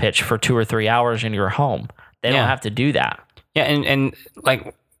sales pitch for 2 or 3 hours in your home. They don't have to do that. Yeah, and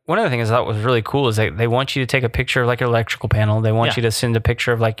like one of the things I thought was really cool is that they want you to take a picture of like your electrical panel. They want you to send a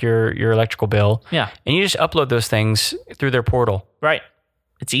picture of like your electrical bill. Yeah. And you just upload those things through their portal. Right.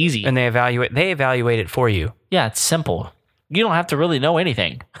 It's easy. And they evaluate it for you. Yeah, it's simple. You don't have to really know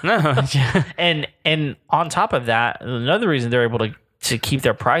anything. No. and on top of that, another reason they're able to keep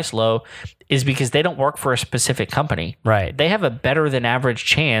their price low is because they don't work for a specific company. Right. They have a better than average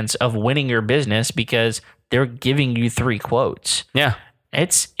chance of winning your business because they're giving you 3 quotes. Yeah.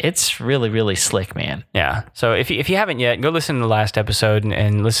 It's really, really slick, man. Yeah. So if you haven't yet, go listen to the last episode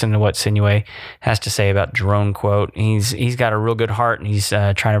and listen to what Sinue has to say about Drone Quote. He's got a real good heart, and he's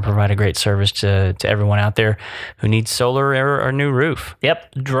trying to provide a great service to everyone out there who needs solar or a new roof.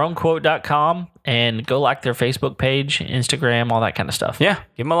 Yep. DroneQuote.com, and go like their Facebook page, Instagram, all that kind of stuff. Yeah.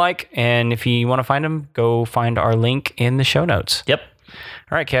 Give them a like. And if you want to find them, go find our link in the show notes. Yep.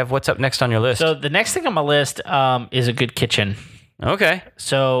 All right, Kev, what's up next on your list? So the next thing on my list is a good kitchen. Okay.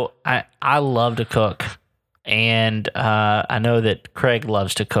 So I love to cook, and I know that Craig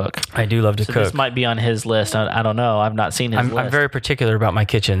loves to cook. I do love to cook. This might be on his list. I don't know. I've not seen his list. I'm very particular about my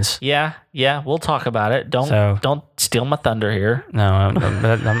kitchens. Yeah. We'll talk about it. Don't steal my thunder here. No,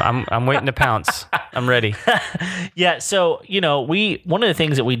 I'm waiting to pounce. I'm ready. Yeah. So one of the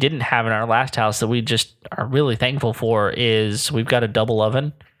things that we didn't have in our last house that we just are really thankful for is we've got a double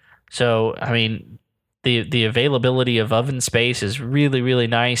oven. So I mean, the availability of oven space is really, really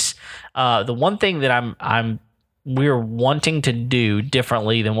nice. The one thing that we're wanting to do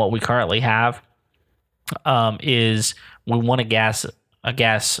differently than what we currently have is we want a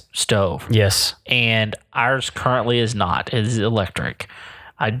gas stove. Yes. And ours currently is not. It is electric.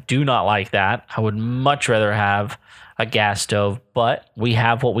 I do not like that. I would much rather have a gas stove, but we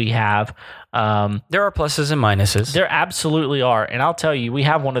have what we have. There are pluses and minuses. There absolutely are. And I'll tell you, we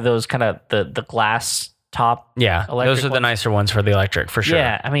have one of those kind of the glass top. Yeah, those are the nicer ones for the electric, for sure.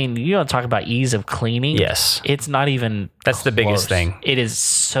 Yeah, I mean, you don't talk about ease of cleaning. Yes. It's not even That's the biggest thing. It is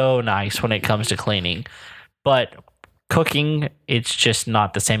so nice when it comes to cleaning. But cooking, it's just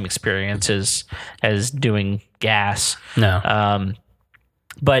not the same experience as doing gas. No.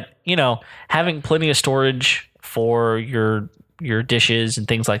 But, having plenty of storage for your dishes and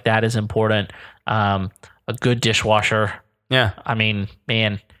things like that is important. A good dishwasher. Yeah. I mean,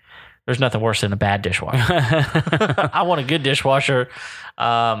 man, there's nothing worse than a bad dishwasher. I want a good dishwasher.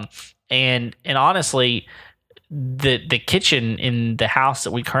 And honestly, the kitchen in the house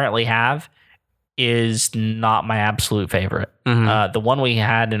that we currently have is not my absolute favorite. Mm-hmm. The one we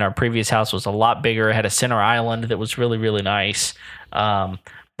had in our previous house was a lot bigger. It had a center island that was really, really nice.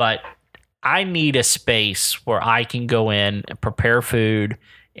 But I need a space where I can go in and prepare food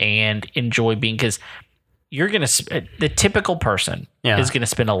and enjoy being, because you're going to, the typical person is going to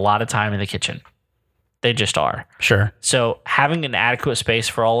spend a lot of time in the kitchen. They just are. Sure. So having an adequate space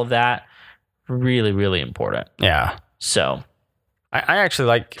for all of that, really, really important. Yeah. So I actually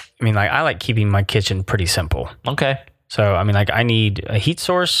I like keeping my kitchen pretty simple. Okay. So, I mean, like I need a heat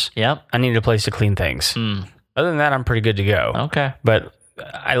source. Yep. I need a place to clean things. Other than that, I'm pretty good to go. Okay. But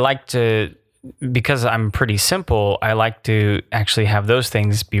I like to, because I'm pretty simple, I like to actually have those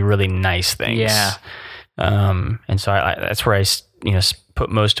things be really nice things. Yeah. And so that's where I put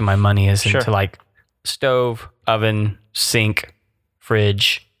most of my money is into like stove, oven, sink,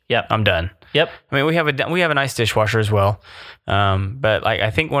 fridge. Yep. I'm done. Yep. I mean, we have a nice dishwasher as well. But like, I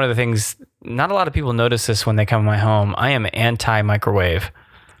think one of the things, not a lot of people notice this when they come to my home. I am anti-microwave.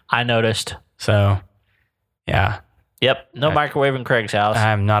 I noticed. So, yeah. Yep. No microwave in Craig's house.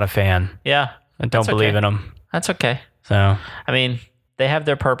 I'm not a fan. Yeah. I don't believe in them. That's okay. So, I mean, they have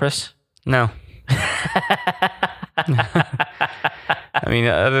their purpose. No. I mean,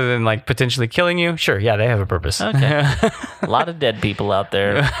 other than like potentially killing you, sure, yeah, they have a purpose. Okay. A lot of dead people out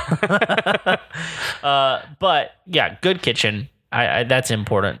there. But yeah, good kitchen. I that's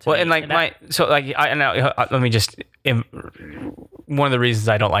important. Well, and like let me just. One of the reasons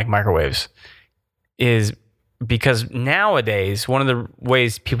I don't like microwaves is because nowadays one of the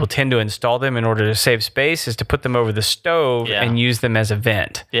ways people tend to install them in order to save space is to put them over the stove and use them as a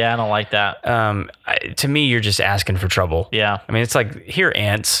vent. Yeah, I don't like that. To me, you're just asking for trouble. Yeah. I mean, it's like, here,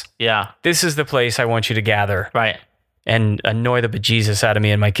 ants. Yeah. This is the place I want you to gather. Right. And annoy the bejesus out of me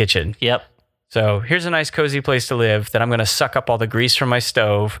in my kitchen. Yep. So here's a nice, cozy place to live that I'm going to suck up all the grease from my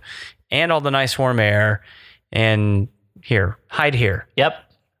stove and all the nice warm air. And here, hide here. Yep.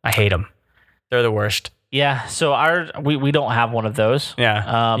 I hate them. They're the worst. Yeah, so we don't have one of those.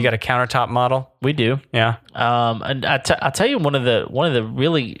 Yeah, you got a countertop model. We do. Yeah. And I'll tell you one of the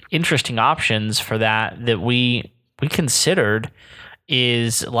really interesting options for that we considered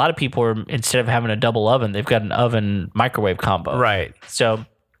is a lot of people are, instead of having a double oven, they've got an oven microwave combo. Right. So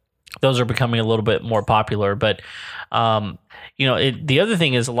those are becoming a little bit more popular. But the other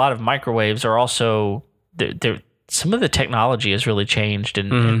thing is a lot of microwaves are also they're some of the technology has really changed,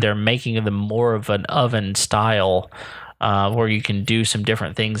 and they're making them more of an oven style, where you can do some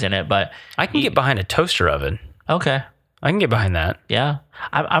different things in it. But I can get behind a toaster oven. Okay, I can get behind that. Yeah,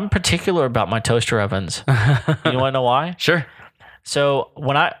 I'm particular about my toaster ovens. You want to know why? Sure. So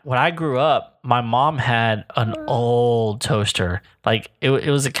when I grew up, my mom had an old toaster. Like it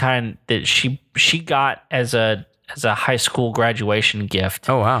was a kind that she got as a high school graduation gift.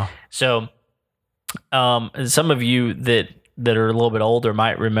 Oh wow. So. Some of you that are a little bit older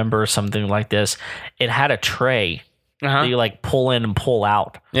might remember something like this. It had a tray that you like pull in and pull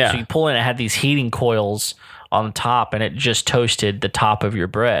out. Yeah. So you pull in, it had these heating coils on top, and it just toasted the top of your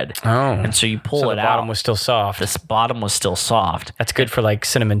bread. Oh. And so you pull it out. The bottom was still soft. This bottom was still soft. That's good for like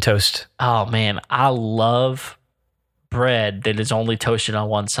cinnamon toast. Oh man, I love bread that is only toasted on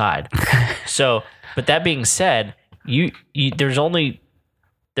one side. So, but that being said, you there's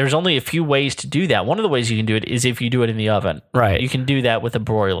only a few ways to do that. One of the ways you can do it is if you do it in the oven. Right. You can do that with a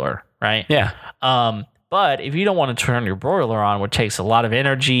broiler, right? Yeah. But if you don't want to turn your broiler on, which takes a lot of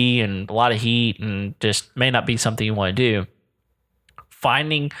energy and a lot of heat and just may not be something you want to do,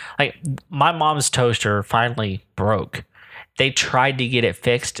 finding, like, my mom's toaster finally broke. They tried to get it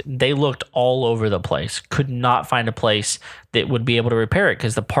fixed. They looked all over the place, could not find a place that would be able to repair it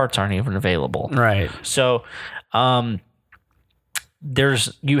because the parts aren't even available. Right. So,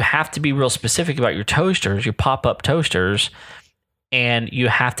 you have to be real specific about your toasters, your pop-up toasters, and you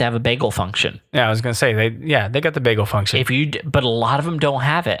have to have a bagel function. Yeah, I was gonna say they got the bagel function. But a lot of them don't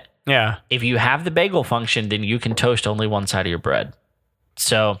have it. Yeah. If you have the bagel function, then you can toast only one side of your bread.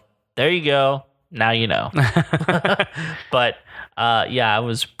 So there you go. Now you know. But I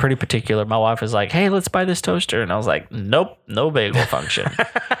was pretty particular. My wife was like, "Hey, let's buy this toaster," and I was like, "Nope, no bagel function."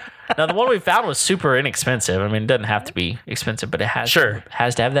 Now, the one we found was super inexpensive. I mean, it doesn't have to be expensive, but it has to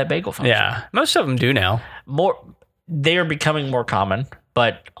have that bagel function. Yeah, most of them do now. They are becoming more common,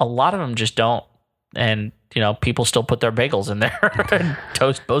 but a lot of them just don't. And, people still put their bagels in there and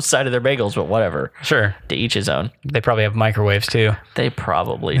toast both sides of their bagels, but whatever. Sure. To each his own. They probably have microwaves too. They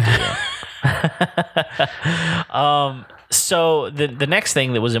probably do. So the next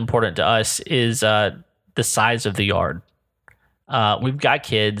thing that was important to us is the size of the yard. We've got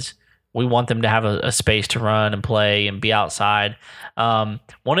kids. We want them to have a space to run and play and be outside. One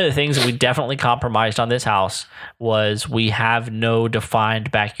of the things that we definitely compromised on this house was we have no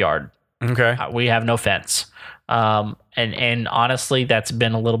defined backyard. Okay. We have no fence. And honestly, that's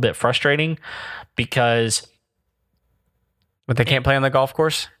been a little bit frustrating because But they can't play on the golf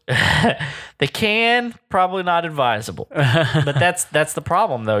course? They can, probably not advisable. But that's the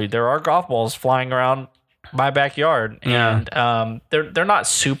problem, though. There are golf balls flying around my backyard, and they're not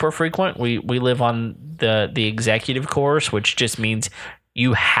super frequent. We live on the executive course, which just means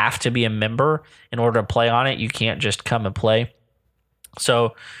you have to be a member in order to play on it. You can't just come and play.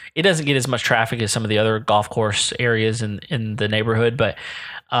 So it doesn't get as much traffic as some of the other golf course areas in the neighborhood, but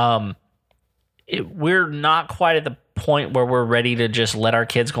we're not quite at the point where we're ready to just let our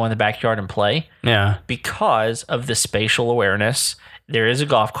kids go in the backyard and play. Yeah. Because of the spatial awareness. There is a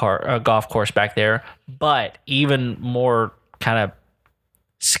golf course back there, but even more kind of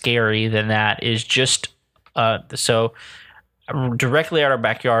scary than that is just so directly out our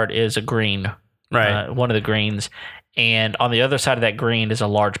backyard is a green, right? One of the greens, and on the other side of that green is a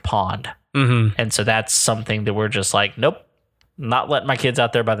large pond, and so that's something that we're just like, nope, not letting my kids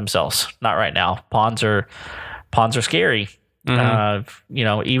out there by themselves, not right now. Ponds are scary.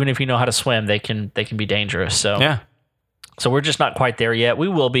 Even if you know how to swim, they can be dangerous. So yeah. So we're just not quite there yet. We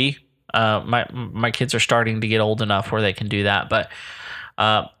will be. My kids are starting to get old enough where they can do that, but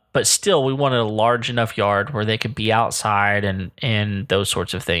still, we wanted a large enough yard where they could be outside and those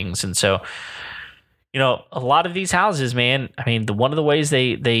sorts of things. And so, a lot of these houses, man. I mean, one of the ways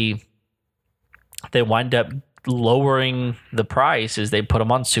they wind up lowering the price is they put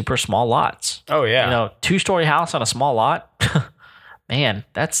them on super small lots. Oh yeah, 2-story house on a small lot. Man,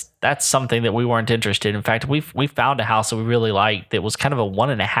 that's something that we weren't interested in. In fact, we found a house that we really liked that was kind of a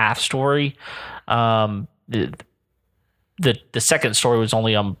 1.5 story. The second story was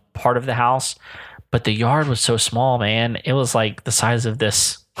only on part of the house, but the yard was so small, man. It was like the size of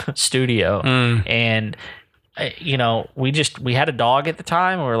this studio. And we had a dog at the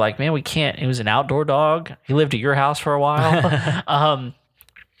time. And we were like, man, we can't. It was an outdoor dog. He lived at your house for a while.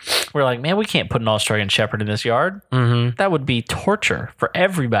 We're like, man, we can't put an Australian Shepherd in this yard. That would be torture for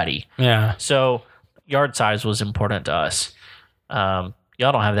everybody. Yeah. So yard size was important to us. Y'all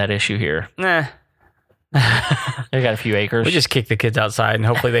don't have that issue here. Nah. They got a few acres. We just kick the kids outside and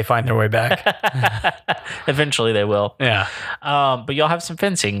hopefully they find their way back. Eventually they will. Yeah. But y'all have some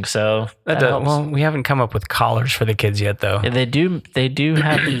fencing, so that helps. Well, we haven't come up with collars for the kids yet, though. Yeah, they do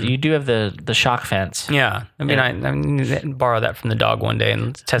have. You do have the shock fence. Yeah. I mean, I need to borrow that from the dog one day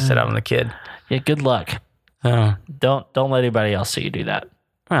and test it out on the kid. Yeah. Good luck. Oh. Don't let anybody else see you do that.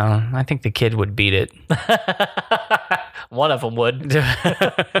 Well, I think the kid would beat it. One of them would.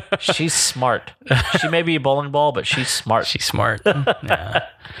 She's smart. She may be a bowling ball, but she's smart. She's smart. Yeah.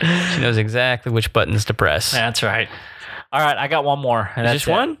 She knows exactly which buttons to press. That's right. All right, I got one more. And just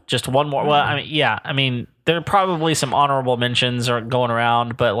one? Just one more. Well, I mean, there are probably some honorable mentions are going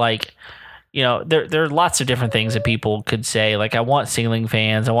around, but there are lots of different things that people could say. Like, I want ceiling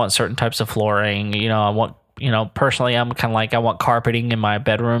fans. I want certain types of flooring. I want. Personally, I'm kind of like, I want carpeting in my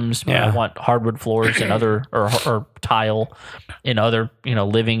bedrooms. Yeah. I want hardwood floors and other or tile in other,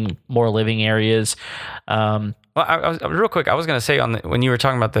 more living areas. Well, I was real quick. I was going to say when you were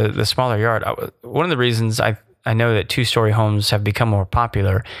talking about the smaller yard, one of the reasons I know that 2-story homes have become more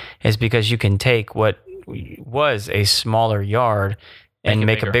popular is because you can take what was a smaller yard and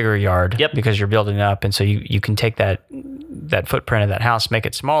make a bigger yard. Yep. Because you're building up, and so you can take that footprint of that house, make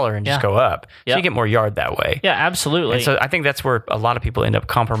it smaller, and just go up. So you get more yard that way. Yeah, absolutely. And so I think that's where a lot of people end up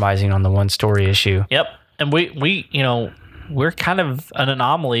compromising on the 1-story issue. Yep. And we're kind of an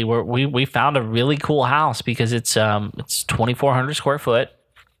anomaly where we found a really cool house because it's 2,400 square foot,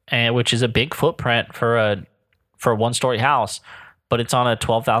 and which is a big footprint for a 1-story house, but it's on a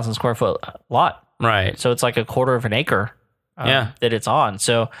 12,000 square foot lot. Right. So it's like a quarter of an acre. That it's on.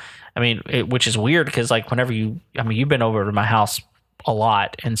 So, I mean, which is weird because whenever you've been over to my house a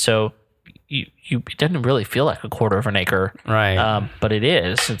lot, and so it doesn't really feel like a quarter of an acre, right? But it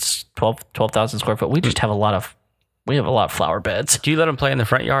is. It's 12,000 square foot. We just have a lot of flower beds. Do you let them play in the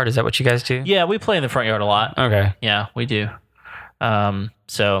front yard? Is that what you guys do? Yeah, we play in the front yard a lot. Okay. Yeah, we do.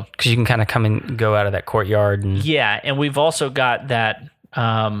 So because you can kind of come and go out of that courtyard, and we've also got that.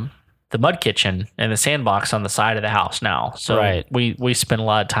 The mud kitchen and the sandbox on the side of the house now. So we spend a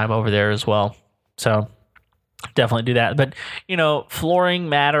lot of time over there as well. So definitely do that. But, flooring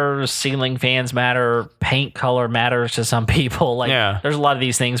matters, ceiling fans matter, paint color matters to some people. There's a lot of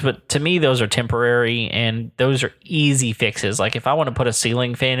these things, but to me, those are temporary and those are easy fixes. Like if I want to put a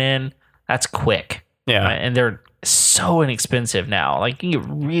ceiling fan in, that's quick. Yeah. Right? And they're so inexpensive now. Like you can get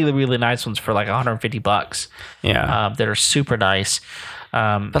really, really nice ones for like $150. Yeah. That are super nice.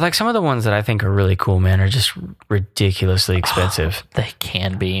 But some of the ones that I think are really cool, man, are just ridiculously expensive. They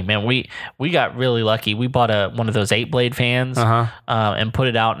can be, man. We got really lucky. We bought one of those 8-blade fans and put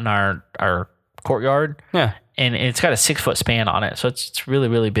it out in our courtyard. Yeah. And it's got a 6-foot span on it. So it's really,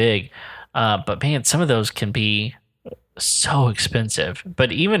 really big. But man, some of those can be so expensive.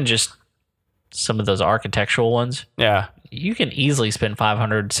 But even just some of those architectural ones, Yeah. you can easily spend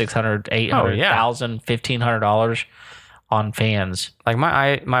 $500, $600, $800, Oh, yeah. $1,000, $1,500 on fans. Like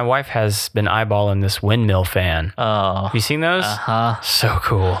my wife has been eyeballing this windmill fan. Oh, Have you seen those? uh-huh. So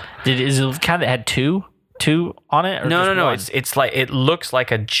cool. Is it kind of had two on it? Or just No. one? It's like, it looks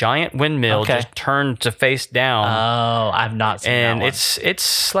like a giant windmill Okay. just turned to face down. Oh, I've not seen that And one.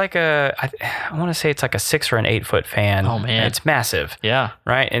 it's like I want to say it's like a 6 or an 8 foot fan. Oh, man. It's massive. Yeah.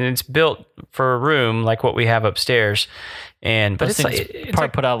 Right. And it's built for a room like what we have upstairs. But Those it's things it's probably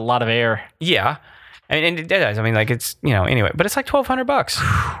like, put out a lot of air. yeah. I mean, and it does. I mean, like it's, anyway, but it's like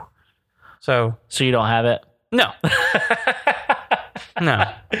 $1,200. So So you don't have it? no,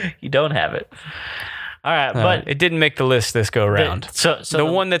 no, You don't have it. All right. But it didn't make the list this go around. So the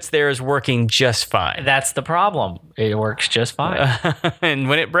one that's there is working just fine. that's the problem. It works just fine. And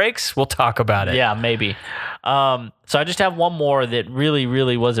when it breaks, we'll talk about it. Yeah, maybe. So I just have one more that really,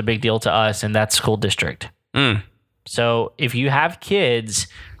 really was a big deal to us, and that's school district. Mm. So if you have kids,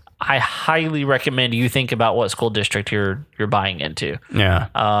 I highly recommend you think about what school district you're buying into. Yeah.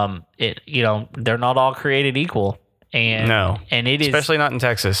 They're not all created equal, and No. and it is Especially not in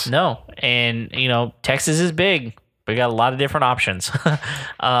Texas. no, and Texas is big. We got a lot of different options,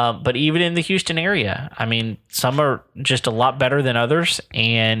 but even in the Houston area, I mean, some are just a lot better than others,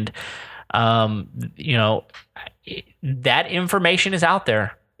 and that information is out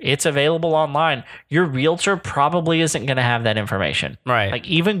there. It's available online. Your realtor probably isn't going to have that information. Right. Like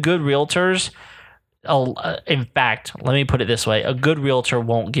even good realtors, in fact, let me put it this way: a good realtor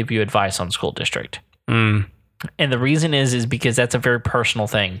won't give you advice on school district. Mm. And the reason is because that's a very personal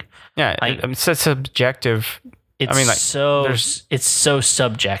thing. Yeah. It's a subjective. It's it's so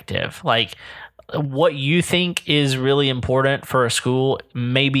subjective. Like what you think is really important for a school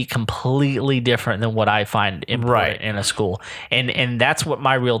may be completely different than what I find important in a school. And that's what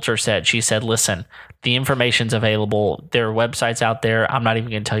my realtor said. She said, listen, the information's available. There are websites out there. I'm not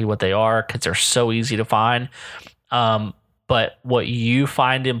even going to tell you what they are because they're so easy to find. But what you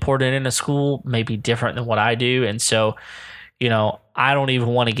find important in a school may be different than what I do. And so, I don't even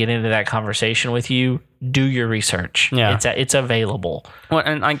want to get into that conversation with you. Do your research. Yeah. It's available. Well,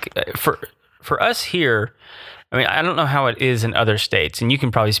 and like for us here, I mean, I don't know how it is in other states, and you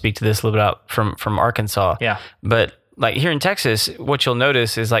can probably speak to this a little bit out from Arkansas. Yeah. But like here in Texas, what you'll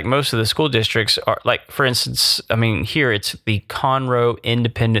notice is like most of the school districts are like, for instance, I mean, here it's the Conroe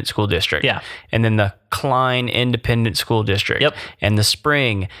Independent School District. Yeah. And then the Klein Independent School District. Yep. And the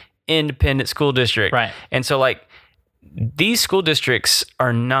Spring Independent School District. Right. And so like, these school districts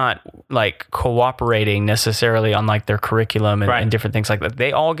are not like cooperating necessarily on like their curriculum and different things like that.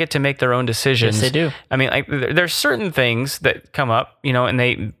 They all get to make their own decisions. Yes, they do. I mean, like there's certain things that come up, and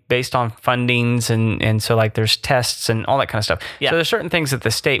they based on fundings and so like there's tests and all that kind of stuff. Yeah. So there's certain things that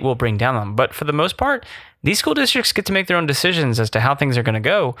the state will bring down on them. But for the most part, these school districts get to make their own decisions as to how things are going to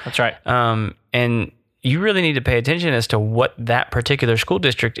go. That's right. And you really need to pay attention as to what that particular school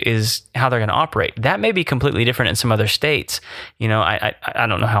district is, how they're going to operate. That may be completely different in some other states. I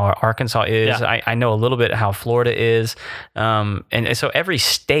don't know how Arkansas is. Yeah. I know a little bit how Florida is. And so every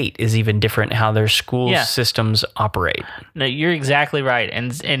state is even different how their school systems operate. No, you're exactly right.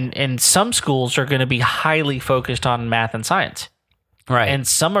 And some schools are going to be highly focused on math and science. Right. And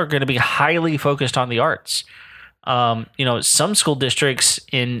some are going to be highly focused on the arts. Some school districts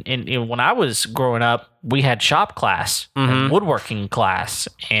in when I was growing up, we had shop class, and woodworking class,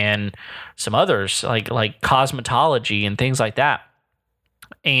 and some others like cosmetology and things like that.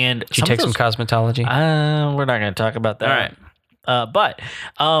 And did you take some cosmetology? We're not going to talk about that. All right. But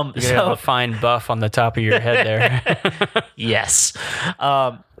you have a fine buff on the top of your head there. Yes.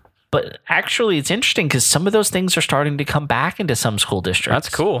 But actually, it's interesting because some of those things are starting to come back into some school districts.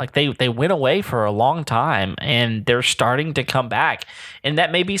 That's cool. Like they went away for a long time, and they're starting to come back. And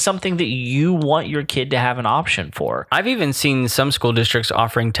that may be something that you want your kid to have an option for. I've even seen some school districts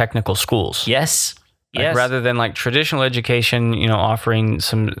offering technical schools. Yes. Like Yes. rather than like traditional education, offering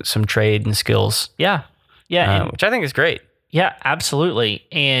some trade and skills. Yeah. Yeah. Which I think is great. Yeah, absolutely.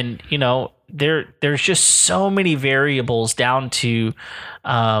 And, there's just so many variables down to,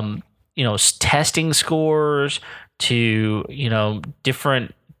 testing scores, to,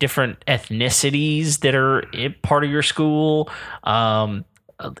 different ethnicities that are part of your school,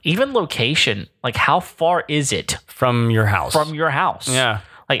 even location. Like, how far is it from your house? Yeah.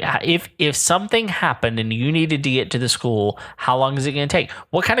 Like if something happened and you needed to get to the school, how long is it going to take?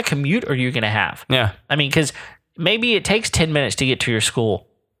 What kind of commute are you going to have? Yeah. I mean, because maybe it takes 10 minutes to get to your school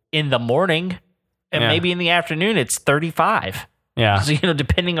in the morning, And maybe in the afternoon it's 35. Yeah. So,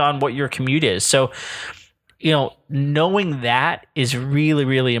 depending on what your commute is. So, knowing that is really,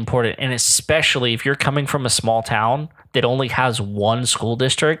 really important. And especially if you're coming from a small town that only has one school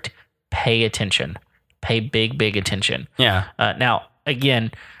district, pay attention. Pay big, big attention. Yeah. Now,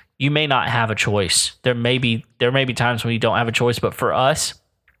 again, you may not have a choice. There may be times when you don't have a choice, but for us,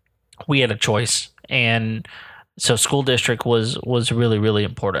 we had a choice. And so school district was really, really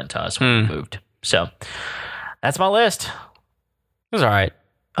important to us when we moved. So that's my list. It was all right.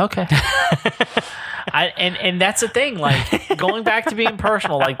 Okay. And that's the thing, like going back to being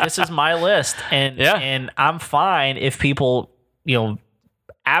personal, like this is my list, and I'm fine if people,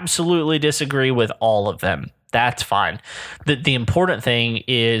 absolutely disagree with all of them. That's fine. The important thing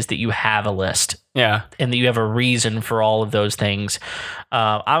is that you have a list. Yeah. And that you have a reason for all of those things.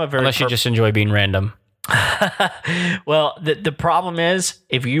 Unless you just enjoy being random. Well, the problem is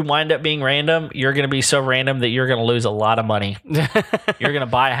if you wind up being random, you're going to be so random that you're going to lose a lot of money. You're going to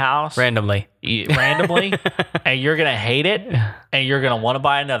buy a house randomly, and you're going to hate it, and you're going to want to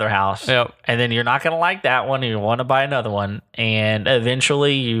buy another house. Yep. And then you're not going to like that one, and you want to buy another one, and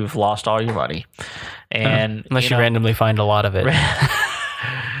eventually you've lost all your money. And unless you randomly find a lot of it.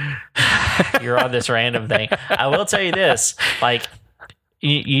 You're on this random thing. I will tell you this, like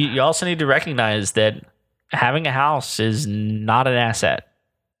you also need to recognize that having a house is not an asset.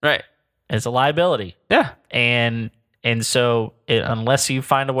 Right. It's a liability. Yeah. And so unless you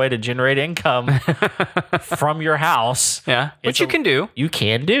find a way to generate income from your house. Yeah. Which you can do. You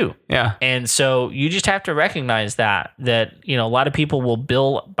can do. Yeah. And so you just have to recognize that a lot of people will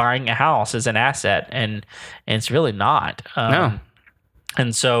bill buying a house as an asset, and it's really not. No.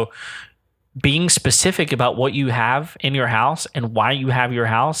 And so being specific about what you have in your house and why you have your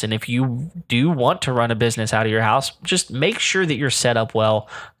house, and if you do want to run a business out of your house, just make sure that you're set up well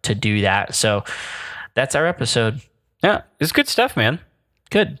to do that. So that's our episode. Yeah, it's good stuff, man.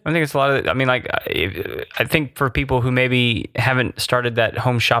 Good. I think it's a lot of, I think for people who maybe haven't started that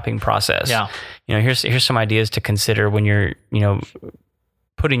home shopping process, here's some ideas to consider when you're,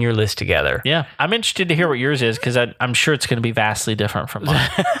 putting your list together. Yeah. I'm interested to hear what yours is, because I'm sure it's going to be vastly different from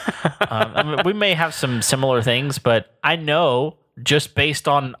mine. We may have some similar things, but I know just based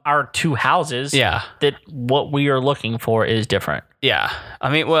on our two houses that what we are looking for is different. Yeah.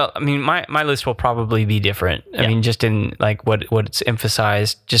 My list will probably be different. I mean, just in like what's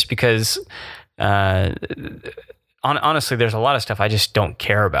emphasized, just because honestly, there's a lot of stuff I just don't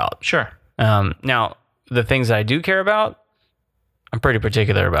care about. Sure. Now, the things that I do care about, I'm pretty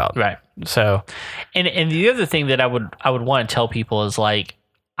particular about. Right. So, and the other thing that I would want to tell people is, like,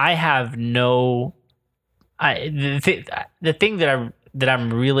 I have the thing that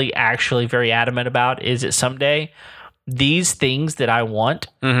I'm really actually very adamant about is that someday these things that I want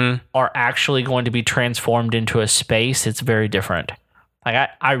are actually going to be transformed into a space that's very different.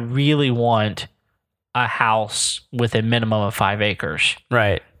 Like I really want a house with a minimum of 5 acres.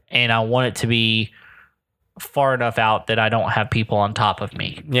 Right. And I want it to be far enough out that I don't have people on top of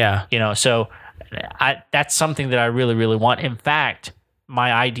me. Yeah. So that's something that I really, really want. In fact,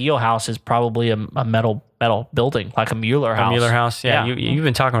 my ideal house is probably a metal building, like a Mueller house. A Mueller house, yeah. You've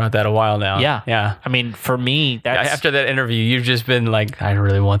been talking about that a while now. Yeah. Yeah. I mean, for me, that's... After that interview, you've just been like, I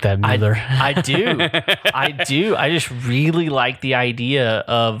really want that Mueller. I do. I just really like the idea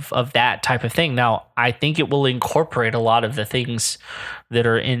of that type of thing. Now, I think it will incorporate a lot of the things that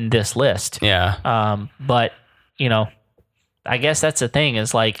are in this list. Yeah. But, I guess that's the thing,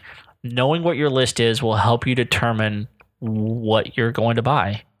 is like knowing what your list is will help you determine what you're going to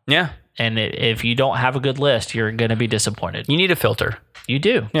buy. Yeah. And if you don't have a good list, you're going to be disappointed. You need a filter. You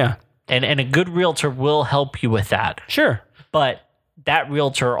do. Yeah. And a good realtor will help you with that. Sure. But that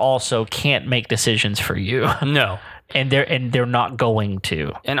realtor also can't make decisions for you. No. And they're not going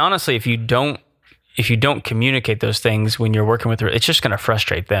to. And honestly, if you don't communicate those things when you're working with her, it's just going to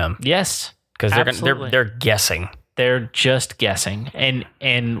frustrate them. Yes. Because they're guessing. They're just guessing.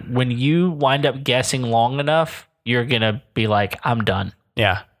 And when you wind up guessing long enough, you're going to be like, I'm done.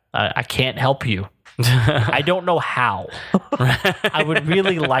 Yeah. I can't help you. I don't know how. I would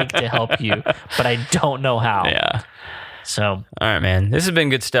really like to help you, but I don't know how. Yeah. So. All right, man. This has been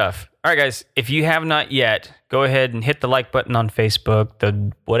good stuff. All right, guys. If you have not yet, go ahead and hit the like button on Facebook,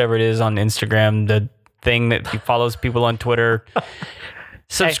 the whatever it is on Instagram, the thing that follows people on Twitter.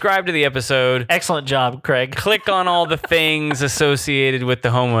 Subscribe to the episode. Excellent job, Craig. Click on all the things associated with the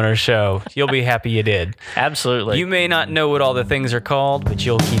Homeowner Show. You'll be happy you did. Absolutely. You may not know what all the things are called, but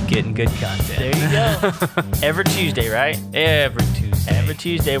you'll keep getting good content. There you go. Every Tuesday, right? Every Tuesday. Every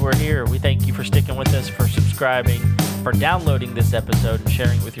Tuesday we're here. We thank you for sticking with us, for subscribing, for downloading this episode and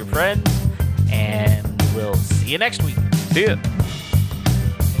sharing it with your friends. and we'll see you next week. See ya.